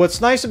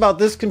 What's nice about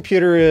this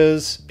computer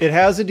is it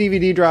has a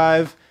DVD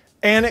drive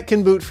and it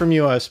can boot from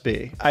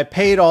USB. I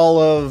paid all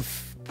of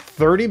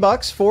 30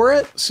 bucks for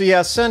it. So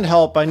yeah, send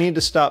help. I need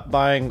to stop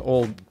buying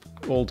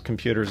old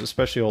computers,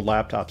 especially old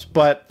laptops.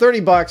 But 30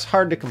 bucks,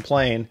 hard to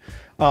complain.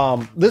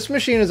 This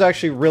machine is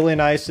actually really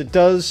nice. It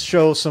does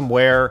show some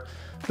wear.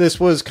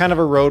 This was kind of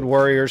a Road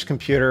Warriors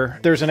computer.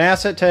 There's an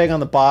asset tag on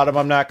the bottom.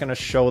 I'm not going to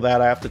show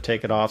that. I have to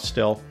take it off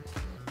still.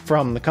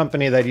 From the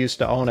company that used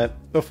to own it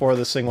before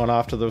this thing went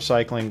off to the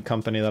recycling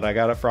company that I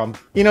got it from.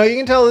 You know, you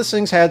can tell this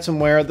thing's had some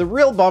wear. The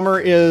real bummer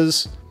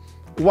is,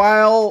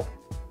 while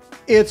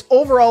it's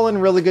overall in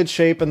really good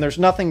shape and there's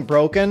nothing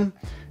broken,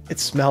 it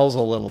smells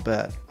a little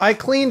bit. I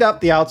cleaned up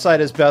the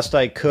outside as best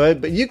I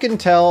could, but you can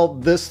tell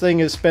this thing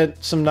has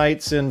spent some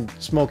nights in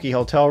smoky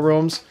hotel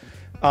rooms.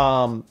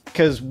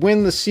 Because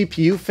when the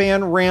CPU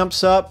fan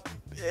ramps up,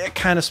 it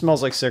kind of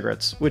smells like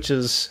cigarettes, which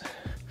is...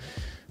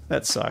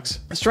 that sucks.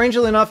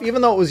 Strangely enough,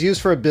 even though it was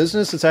used for a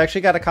business, it's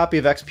actually got a copy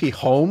of XP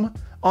Home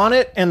on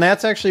it, and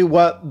that's actually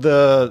what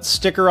the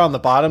sticker on the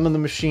bottom of the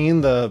machine,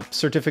 the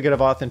certificate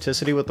of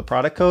authenticity with the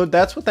product code,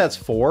 that's what that's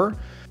for.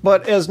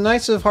 But as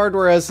nice of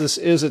hardware as this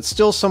is, it's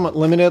still somewhat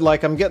limited.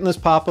 Like, I'm getting this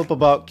pop-up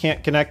about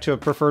can't connect to a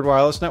preferred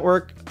wireless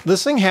network.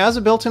 This thing has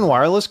a built-in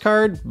wireless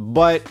card,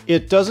 but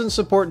it doesn't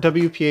support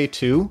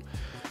WPA2,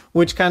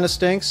 which kind of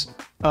stinks.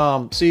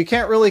 So you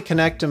can't really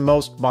connect to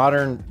most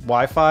modern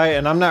Wi-Fi,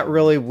 and I'm not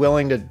really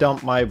willing to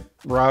dump my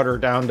router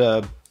down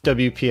to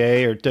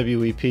WPA or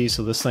WEP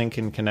so this thing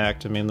can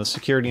connect. I mean, the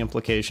security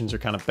implications are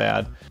kind of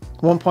bad.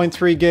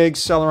 1.3 gigs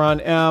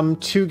Celeron M,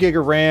 2 gig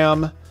of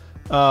RAM,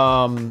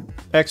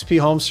 XP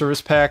Home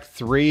Service Pack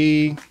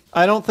 3.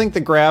 I don't think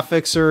the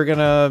graphics are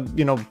gonna,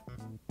 you know,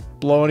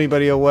 blow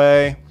anybody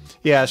away.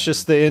 Yeah, it's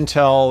just the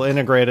Intel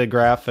integrated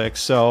graphics.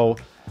 So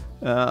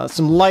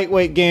some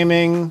lightweight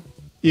gaming,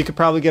 you could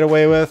probably get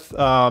away with.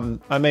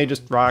 I may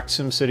just rock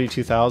SimCity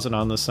 2000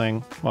 on this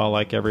thing, well,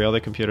 like every other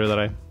computer that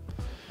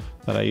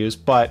I use.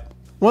 But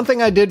one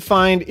thing I did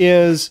find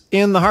is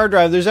in the hard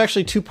drive, there's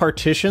actually two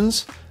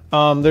partitions.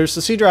 There's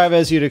the C drive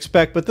as you'd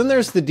expect, but then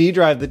there's the D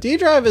drive. The D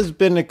drive has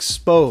been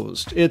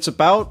exposed. It's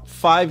about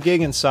 5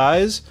 gig in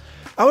size.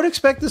 I would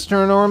expect this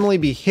to normally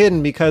be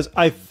hidden because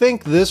I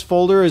think this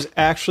folder is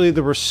actually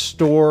the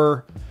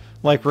restore,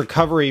 like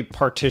recovery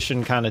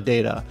partition kind of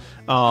data.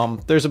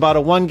 There's about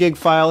a 1 gig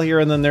file here,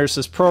 and then there's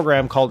this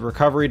program called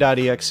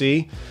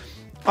recovery.exe.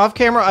 Off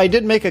camera, I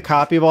did make a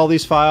copy of all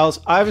these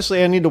files.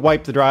 Obviously, I need to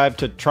wipe the drive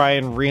to try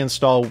and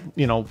reinstall,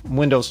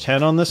 Windows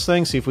 10 on this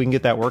thing, see if we can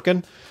get that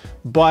working.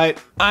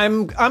 But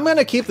I'm going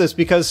to keep this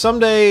because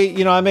someday,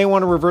 I may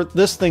want to revert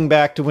this thing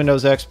back to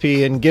Windows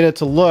XP and get it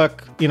to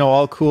look,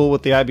 all cool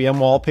with the IBM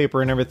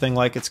wallpaper and everything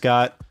like it's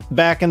got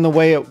back in the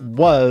way it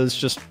was,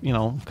 just,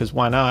 because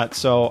why not?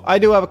 So I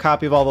do have a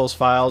copy of all those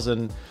files,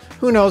 and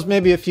who knows,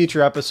 maybe a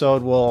future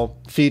episode will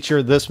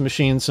feature this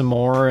machine some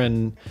more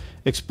and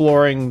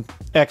exploring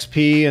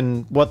XP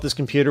and what this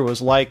computer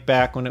was like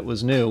back when it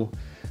was new.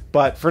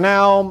 But for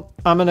now,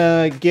 I'm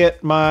gonna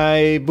get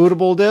my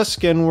bootable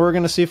disk and we're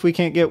gonna see if we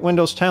can't get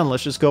Windows 10.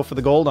 Let's just go for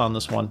the gold on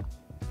this one.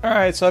 All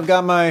right, so I've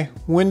got my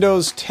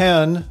Windows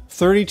 10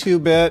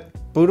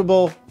 32-bit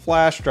bootable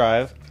flash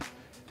drive.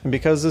 And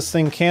because this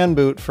thing can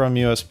boot from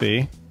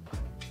USB,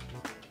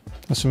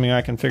 assuming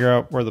I can figure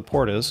out where the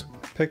port is,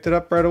 picked it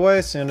up right away,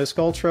 SanDisk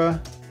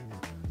Ultra,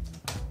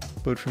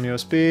 boot from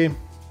USB.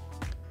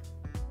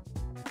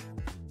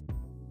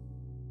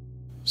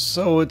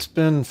 So it's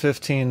been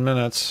 15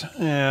 minutes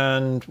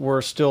and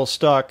we're still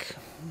stuck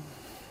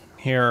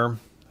here.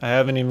 I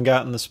haven't even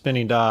gotten the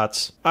spinny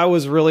dots. I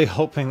was really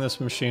hoping this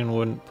machine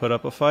wouldn't put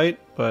up a fight,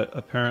 but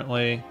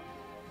apparently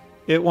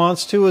it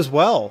wants to as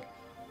well,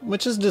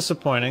 which is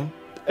disappointing.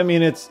 I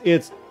mean, it's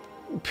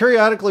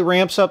periodically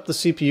ramps up the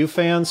CPU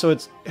fan, so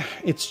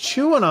it's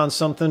chewing on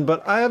something,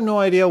 but I have no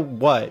idea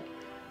what.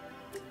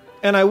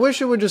 And I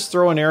wish it would just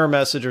throw an error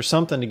message or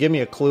something to give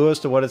me a clue as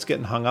to what it's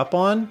getting hung up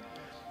on.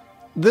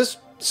 This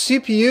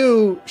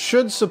CPU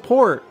should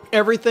support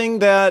everything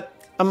that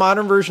a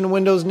modern version of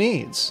Windows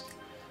needs.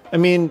 I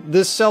mean,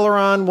 this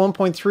Celeron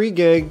 1.3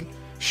 gig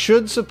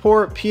should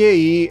support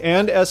PAE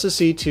and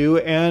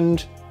SSE2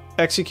 and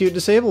execute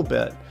disable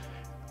bit.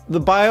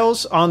 The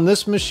BIOS on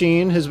this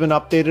machine has been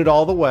updated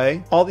all the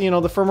way. All the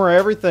firmware,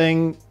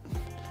 everything.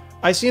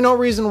 I see no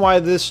reason why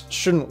this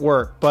shouldn't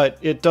work, but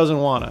it doesn't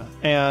wanna.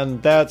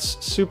 And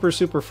that's super,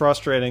 super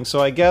frustrating. So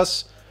I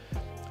guess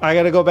I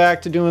gotta go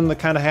back to doing the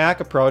kind of hack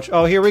approach.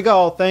 Oh, here we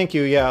go. Thank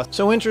you. Yeah.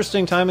 So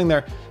interesting timing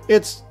there.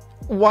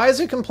 Why is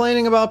it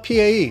complaining about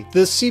PAE?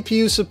 This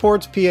CPU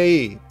supports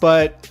PAE,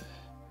 but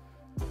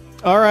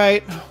all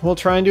right, we'll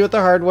try and do it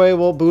the hard way.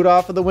 We'll boot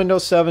off of the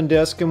Windows 7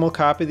 disk and we'll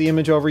copy the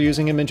image over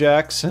using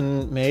ImageX,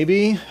 and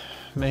maybe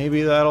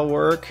that'll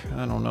work.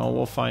 I don't know.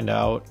 We'll find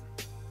out.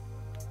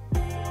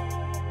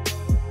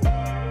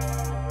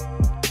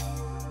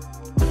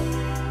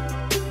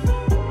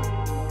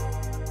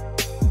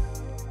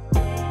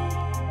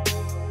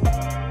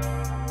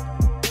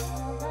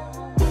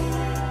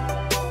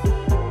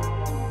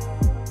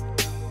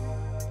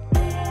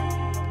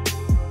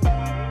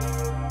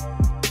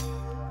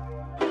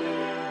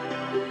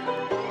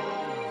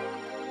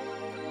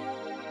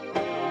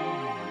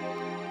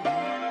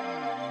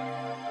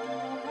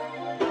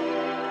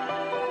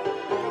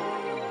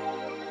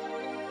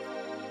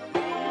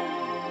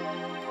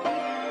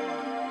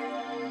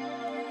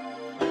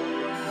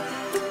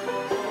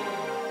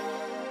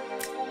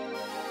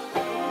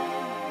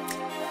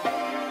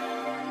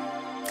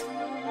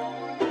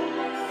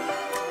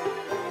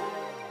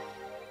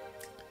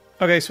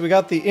 Okay, so we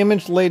got the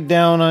image laid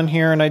down on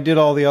here, and I did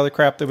all the other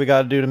crap that we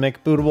got to do to make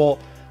it bootable.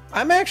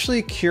 I'm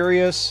actually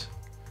curious.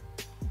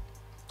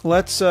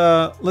 Let's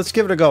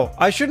give it a go.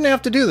 I shouldn't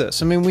have to do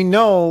this. I mean,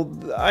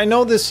 I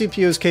know this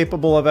CPU is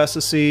capable of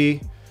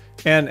SSE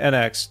and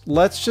NX.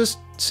 Let's just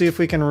see if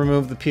we can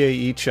remove the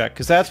PAE check,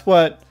 because that's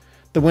what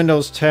the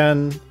Windows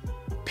 10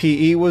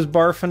 PE was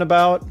barfing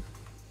about.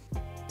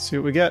 Let's see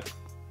what we get.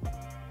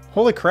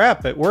 Holy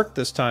crap, it worked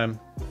this time.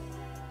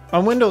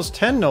 On Windows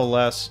 10, no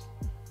less.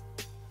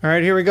 All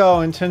right, here we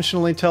go.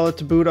 Intentionally tell it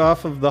to boot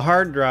off of the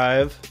hard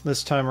drive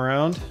this time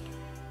around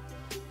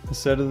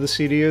instead of the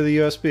CD or the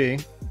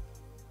USB.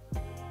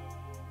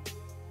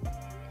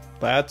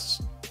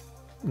 That's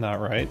not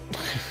right.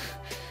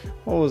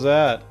 What was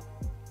that?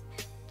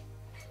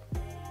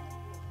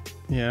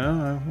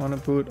 Yeah, I want to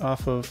boot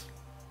off of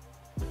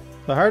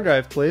the hard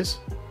drive, please.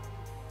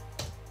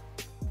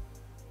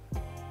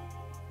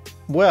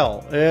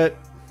 Well, it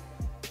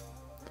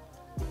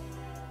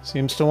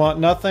seems to want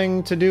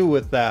nothing to do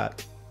with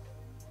that.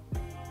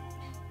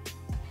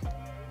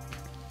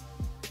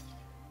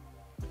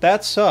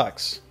 That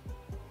sucks.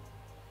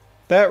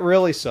 That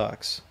really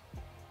sucks.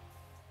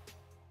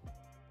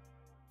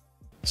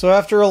 So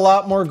after a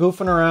lot more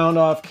goofing around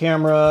off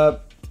camera,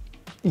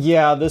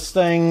 yeah, this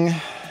thing,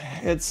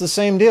 it's the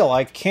same deal.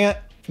 I can't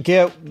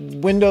get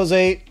Windows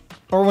 8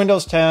 or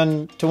Windows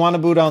 10 to want to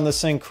boot on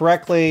this thing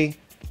correctly.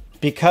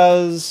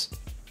 because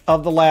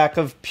of the lack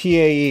of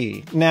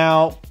PAE.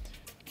 Now,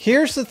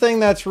 here's the thing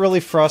that's really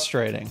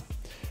frustrating.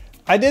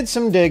 I did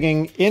some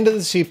digging into the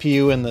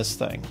CPU in this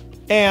thing,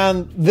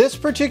 and this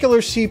particular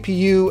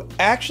CPU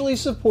actually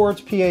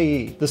supports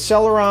PAE, the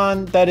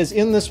Celeron that is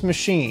in this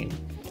machine.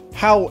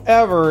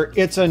 However,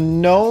 it's a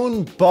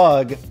known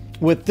bug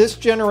with this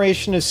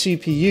generation of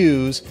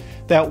CPUs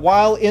that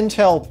while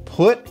Intel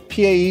put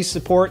PAE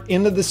support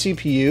into the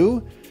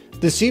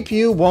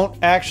CPU won't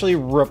actually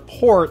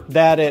report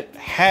that it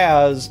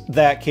has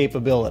that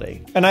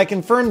capability. And I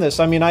confirmed this.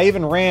 I mean, I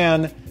even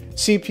ran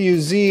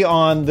CPU-Z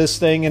on this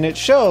thing and it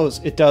shows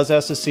it does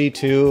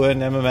SSC2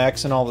 and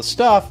MMX and all the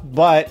stuff,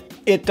 but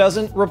it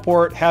doesn't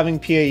report having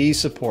PAE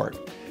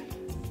support.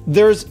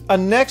 There's a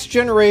next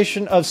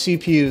generation of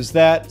CPUs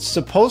that's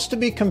supposed to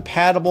be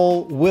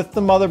compatible with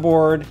the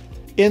motherboard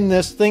in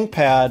this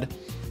ThinkPad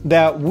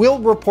that will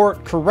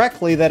report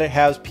correctly that it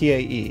has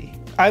PAE.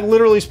 I've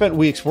literally spent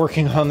weeks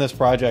working on this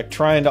project,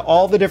 trying to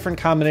all the different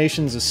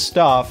combinations of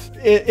stuff.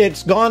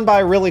 It's gone by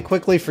really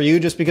quickly for you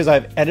just because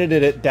I've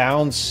edited it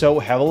down so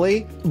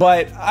heavily,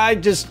 but I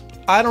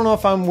don't know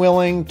if I'm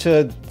willing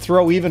to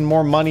throw even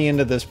more money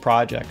into this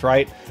project,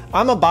 right?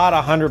 I'm about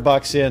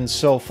 $100 in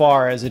so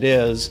far as it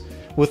is,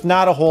 with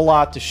not a whole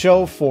lot to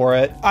show for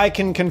it. I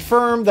can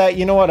confirm that,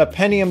 you know what, a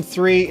Pentium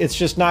 3, it's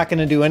just not going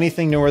to do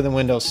anything newer than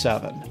Windows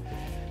 7.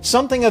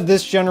 Something of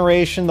this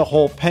generation, the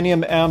whole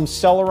Pentium M,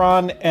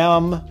 Celeron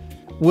M,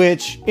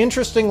 which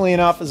interestingly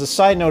enough, as a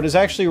side note, is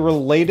actually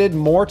related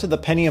more to the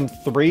Pentium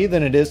 3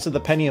 than it is to the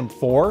Pentium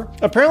 4.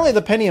 Apparently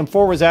the Pentium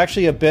 4 was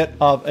actually a bit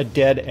of a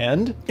dead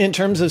end in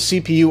terms of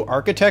CPU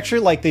architecture,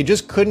 like they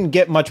just couldn't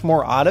get much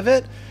more out of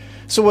it.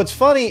 So what's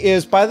funny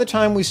is by the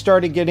time we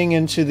started getting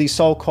into the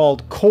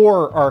so-called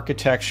core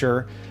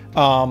architecture,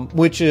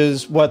 which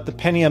is what the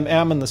Pentium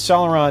M and the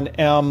Celeron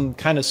M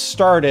kind of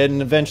started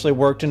and eventually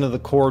worked into the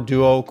Core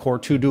Duo, Core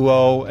 2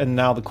 Duo, and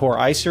now the Core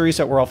I series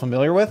that we're all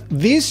familiar with.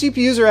 These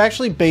CPUs are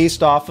actually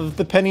based off of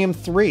the Pentium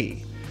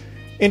 3.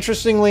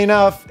 Interestingly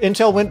enough,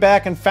 Intel went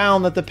back and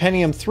found that the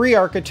Pentium 3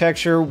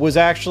 architecture was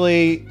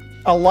actually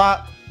a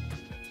lot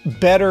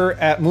better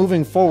at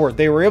moving forward.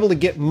 They were able to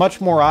get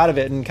much more out of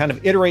it and kind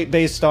of iterate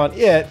based on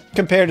it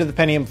compared to the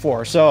Pentium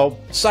 4. So,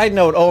 side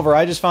note over,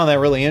 I just found that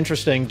really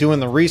interesting doing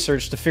the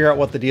research to figure out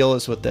what the deal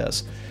is with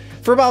this.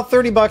 For about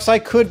 $30, I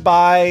could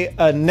buy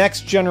a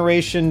next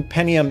generation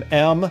Pentium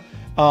M.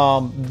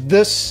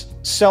 This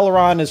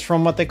Celeron is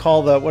from what they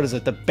call the,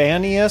 the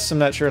Banias, I'm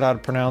not sure how to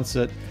pronounce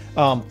it,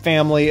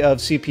 family of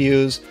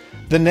CPUs.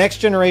 The next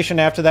generation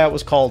after that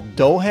was called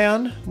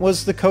Dohan,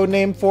 was the code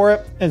name for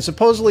it. And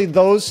supposedly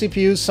those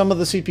CPUs, some of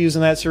the CPUs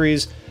in that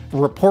series,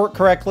 report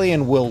correctly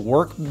and will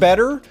work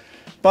better.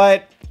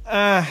 But,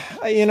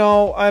 you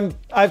know,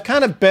 I've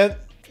kind of bent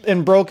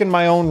and broken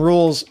my own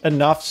rules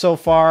enough so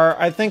far.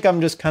 I think I'm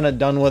just kind of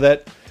done with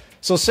it.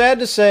 So sad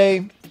to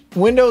say,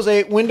 Windows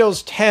 8,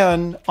 Windows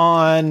 10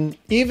 on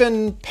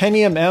even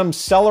Pentium M,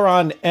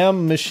 Celeron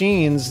M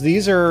machines,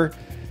 these are,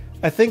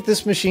 I think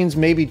this machine's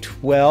maybe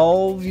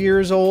 12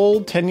 years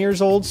old, 10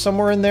 years old,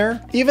 somewhere in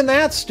there. Even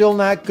that's still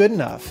not good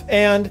enough.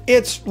 And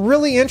it's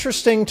really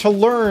interesting to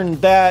learn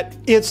that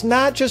it's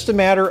not just a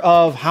matter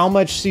of how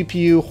much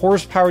CPU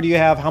horsepower do you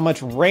have, how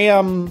much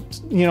RAM,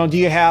 do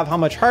you have, how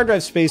much hard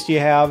drive space do you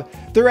have.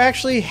 There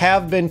actually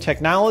have been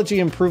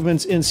technology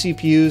improvements in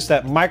CPUs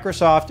that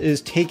Microsoft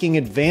is taking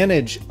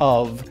advantage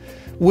of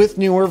with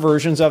newer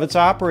versions of its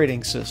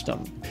operating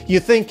system. You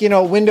think,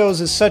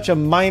 Windows is such a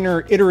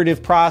minor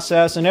iterative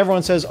process, and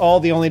everyone says, oh,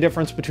 the only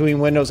difference between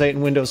Windows 8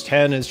 and Windows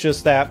 10 is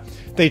just that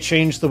they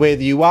changed the way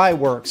the UI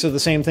works. So the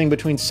same thing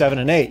between 7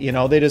 and 8.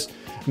 They just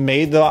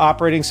made the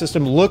operating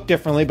system look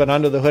differently, but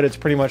under the hood, it's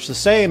pretty much the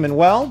same. And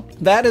well,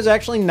 that is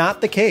actually not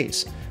the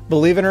case,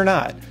 believe it or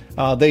not.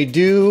 They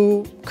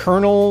do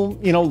kernel,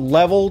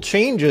 level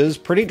changes,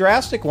 pretty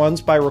drastic ones,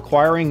 by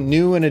requiring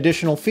new and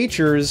additional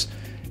features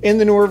in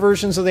the newer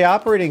versions of the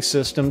operating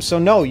system. So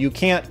no, you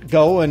can't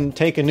go and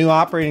take a new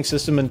operating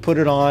system and put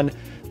it on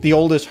the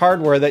oldest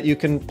hardware that you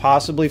can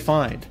possibly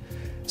find.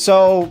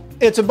 So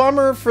it's a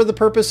bummer for the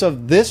purpose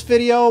of this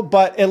video,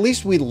 but at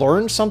least we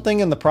learned something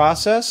in the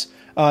process.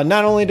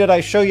 Not only did I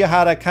show you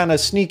how to kind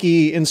of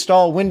sneaky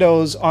install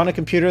Windows on a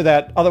computer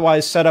that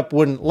otherwise setup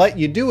wouldn't let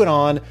you do it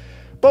on,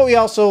 but we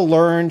also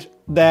learned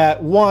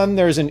that one,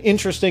 there's an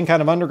interesting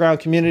kind of underground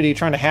community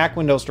trying to hack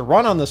Windows to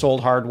run on this old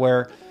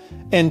hardware,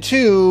 and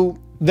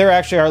two, there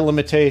actually are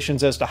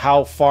limitations as to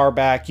how far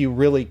back you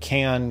really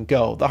can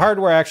go. The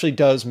hardware actually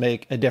does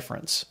make a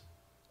difference.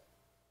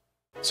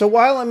 So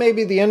while it may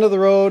be the end of the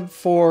road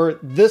for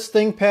this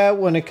ThinkPad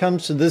when it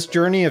comes to this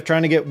journey of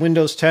trying to get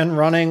Windows 10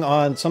 running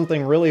on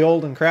something really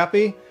old and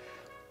crappy,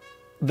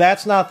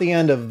 that's not the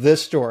end of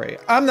this story.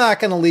 I'm not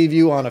going to leave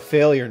you on a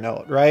failure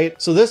note,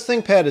 right? So this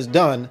ThinkPad is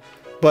done,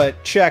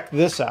 but check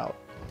this out.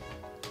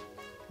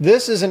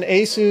 This is an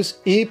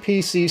Asus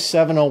EPC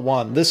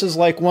 701. This is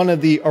like one of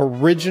the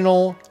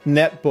original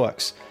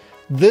netbooks.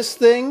 This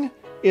thing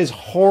is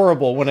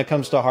horrible when it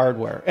comes to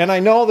hardware. And I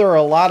know there are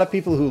a lot of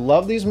people who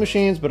love these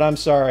machines, but I'm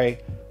sorry,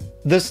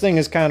 this thing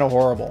is kind of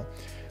horrible.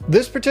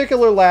 This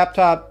particular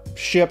laptop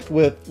shipped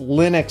with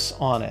Linux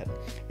on it.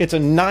 It's a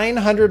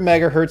 900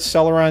 megahertz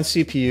Celeron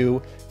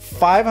CPU,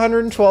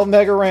 512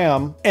 mega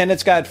RAM, and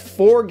it's got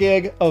 4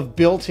 gig of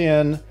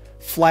built-in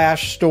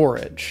flash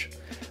storage.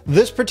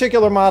 This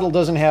particular model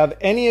doesn't have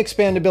any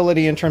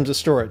expandability in terms of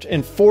storage,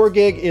 and 4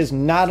 gig is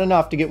not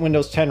enough to get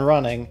Windows 10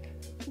 running,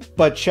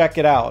 but check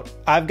it out.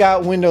 I've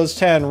got Windows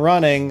 10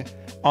 running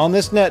on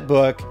this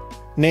netbook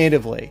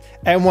natively,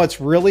 and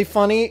what's really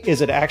funny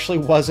is it actually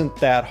wasn't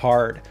that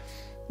hard.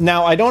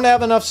 Now, I don't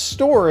have enough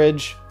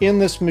storage in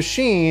this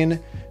machine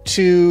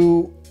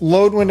to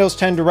load Windows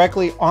 10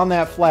 directly on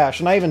that flash,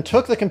 and I even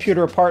took the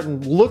computer apart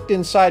and looked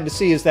inside to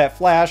see, is that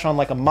flash on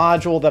like a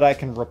module that I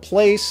can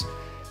replace?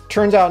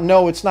 Turns out,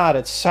 no, it's not.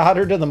 It's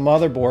soldered to the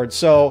motherboard.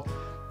 So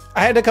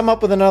I had to come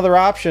up with another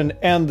option.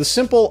 And the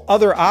simple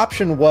other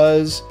option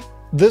was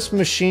this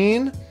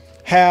machine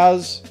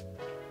has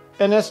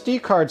an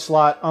SD card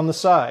slot on the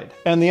side.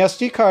 And the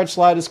SD card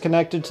slot is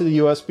connected to the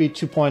USB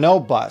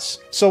 2.0 bus.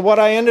 So what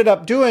I ended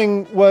up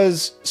doing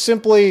was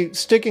simply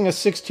sticking a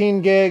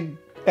 16 gig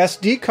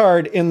SD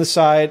card in the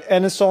side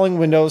and installing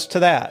Windows to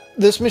that.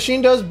 This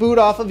machine does boot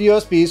off of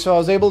USB, so I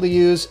was able to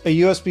use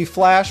a USB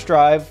flash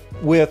drive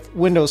with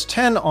Windows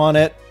 10 on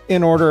it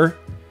in order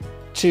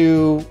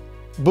to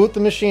boot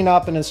the machine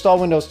up and install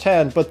Windows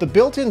 10. But the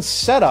built-in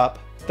setup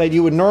that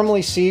you would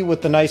normally see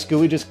with the nice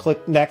GUI, just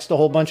click next a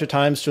whole bunch of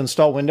times to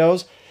install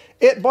Windows,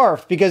 it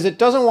barfed because it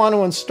doesn't want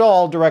to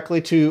install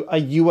directly to a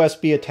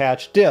USB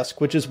attached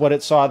disk, which is what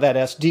it saw that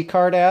SD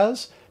card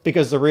as,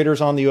 because the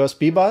reader's on the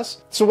USB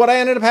bus. So what I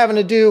ended up having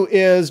to do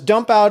is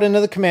dump out into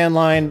the command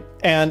line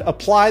and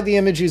apply the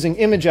image using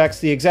ImageX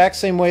the exact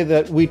same way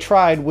that we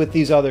tried with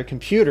these other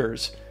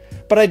computers.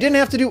 But I didn't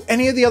have to do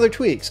any of the other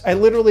tweaks. I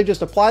literally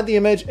just applied the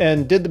image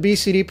and did the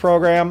BCD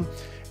program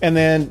and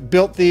then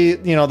built the,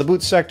 the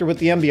boot sector with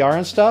the MBR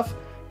and stuff.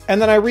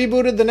 And then I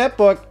rebooted the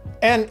netbook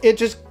and it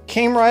just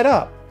came right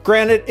up.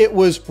 Granted, it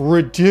was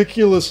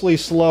ridiculously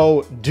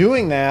slow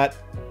doing that,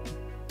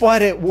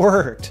 but it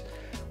worked,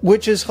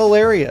 which is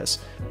hilarious.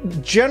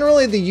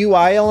 Generally, the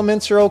UI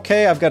elements are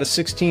okay. I've got a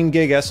 16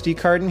 gig SD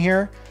card in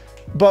here,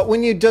 but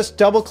when you just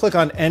double click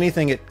on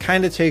anything, it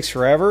kind of takes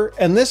forever.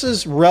 And this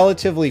is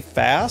relatively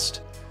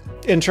fast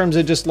in terms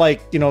of just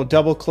like,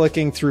 double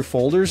clicking through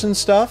folders and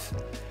stuff.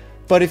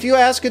 But if you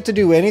ask it to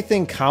do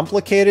anything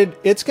complicated,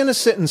 it's going to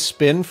sit and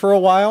spin for a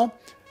while.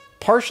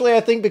 Partially,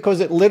 I think,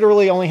 because it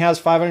literally only has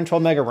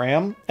 512 mega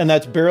RAM, and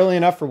that's barely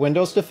enough for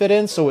Windows to fit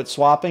in, so it's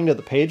swapping to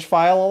the page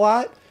file a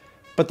lot.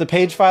 But the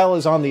page file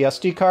is on the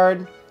SD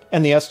card,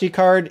 and the SD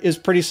card is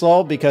pretty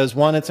slow because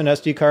 1, it's an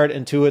SD card,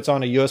 and 2, it's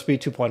on a USB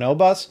 2.0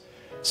 bus.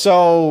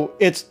 So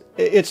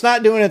it's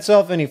not doing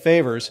itself any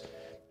favors.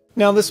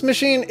 Now, this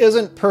machine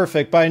isn't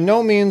perfect. By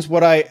no means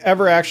would I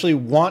ever actually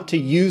want to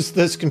use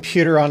this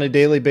computer on a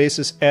daily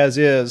basis as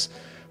is.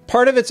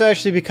 Part of it's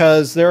actually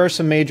because there are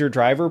some major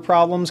driver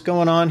problems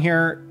going on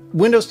here.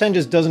 Windows 10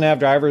 just doesn't have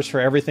drivers for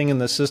everything in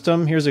the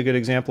system. Here's a good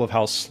example of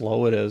how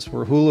slow it is.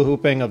 We're hula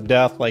hooping of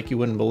death like you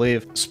wouldn't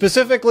believe.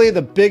 Specifically,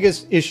 the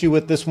biggest issue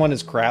with this one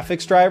is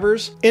graphics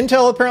drivers.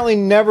 Intel apparently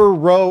never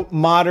wrote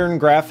modern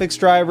graphics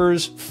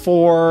drivers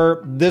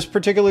for this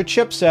particular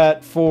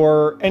chipset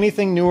for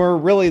anything newer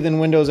really than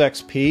Windows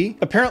XP.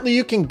 Apparently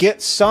you can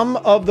get some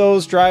of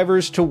those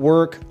drivers to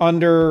work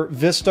under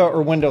Vista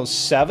or Windows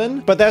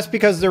 7, but that's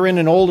because they're in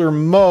an older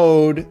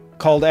mode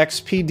called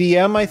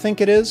XPDM, I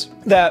think it is,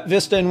 that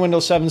Vista and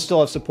Windows 7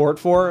 still have support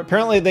for.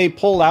 Apparently they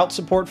pulled out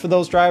support for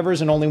those drivers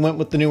and only went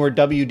with the newer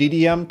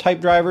WDDM type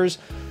drivers,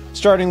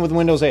 starting with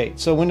Windows 8.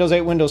 So Windows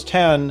 8, Windows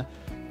 10,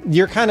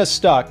 you're kind of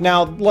stuck.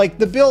 Now, like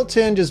the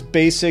built-in just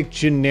basic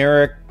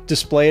generic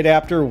display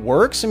adapter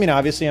works. I mean,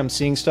 obviously I'm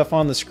seeing stuff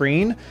on the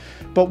screen,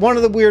 but one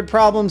of the weird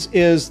problems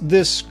is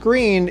this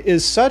screen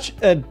is such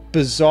a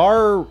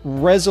bizarre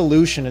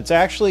resolution. It's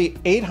actually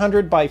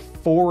 800 by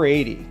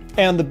 480.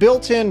 And the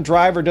built-in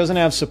driver doesn't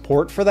have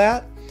support for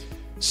that.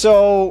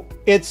 So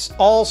it's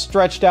all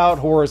stretched out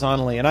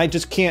horizontally, and I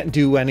just can't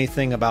do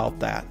anything about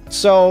that.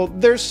 So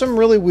there's some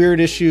really weird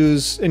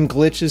issues and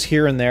glitches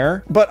here and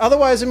there. But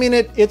otherwise, I mean,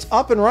 it's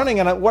up and running.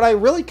 And what I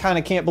really kind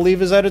of can't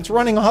believe is that it's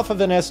running off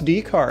of an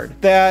SD card.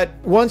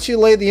 That once you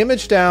lay the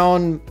image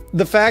down,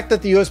 the fact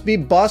that the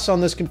USB bus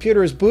on this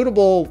computer is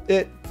bootable,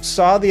 it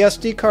saw the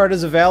SD card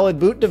as a valid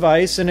boot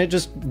device, and it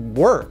just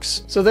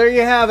works. So there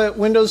you have it,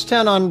 Windows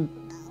 10 on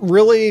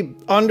really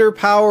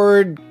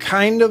underpowered,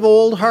 kind of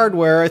old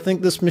hardware. I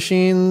think this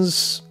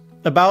machine's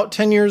about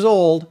 10 years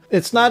old.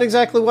 It's not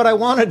exactly what I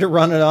wanted to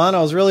run it on.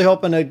 I was really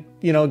hoping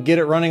to, get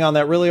it running on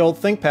that really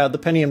old ThinkPad, the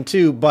Pentium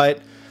II,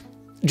 but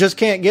just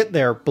can't get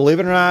there.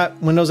 Believe it or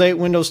not, Windows 8,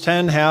 Windows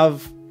 10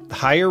 have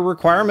higher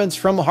requirements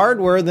from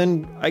hardware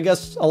than I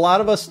guess a lot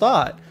of us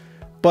thought.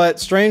 But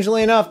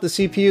strangely enough, the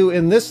CPU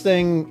in this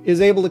thing is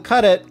able to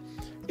cut it,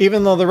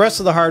 even though the rest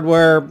of the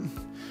hardware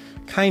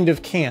kind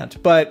of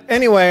can't. But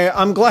anyway,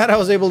 I'm glad I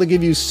was able to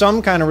give you some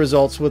kind of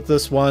results with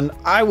this one.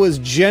 I was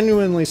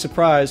genuinely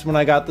surprised when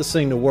I got this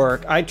thing to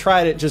work. I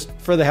tried it just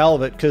for the hell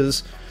of it,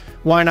 because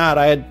why not?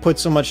 I had put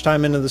so much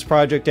time into this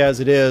project as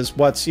it is.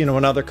 What's,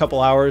 another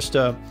couple hours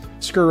to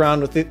screw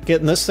around with it,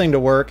 getting this thing to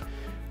work.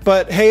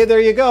 But hey,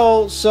 there you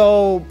go.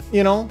 So,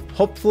 you know,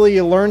 hopefully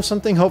you learned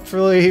something.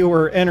 Hopefully you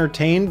were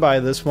entertained by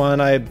this one.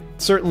 I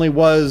certainly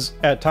was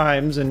at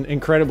times and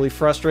incredibly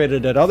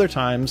frustrated at other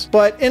times.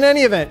 But in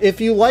any event, if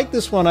you like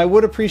this one, I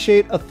would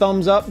appreciate a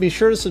thumbs up. Be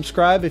sure to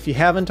subscribe if you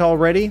haven't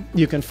already.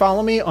 You can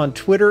follow me on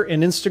Twitter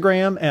and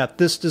Instagram at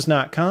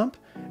thisdoesnotcomp.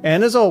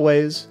 And as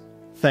always,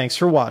 thanks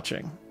for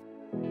watching.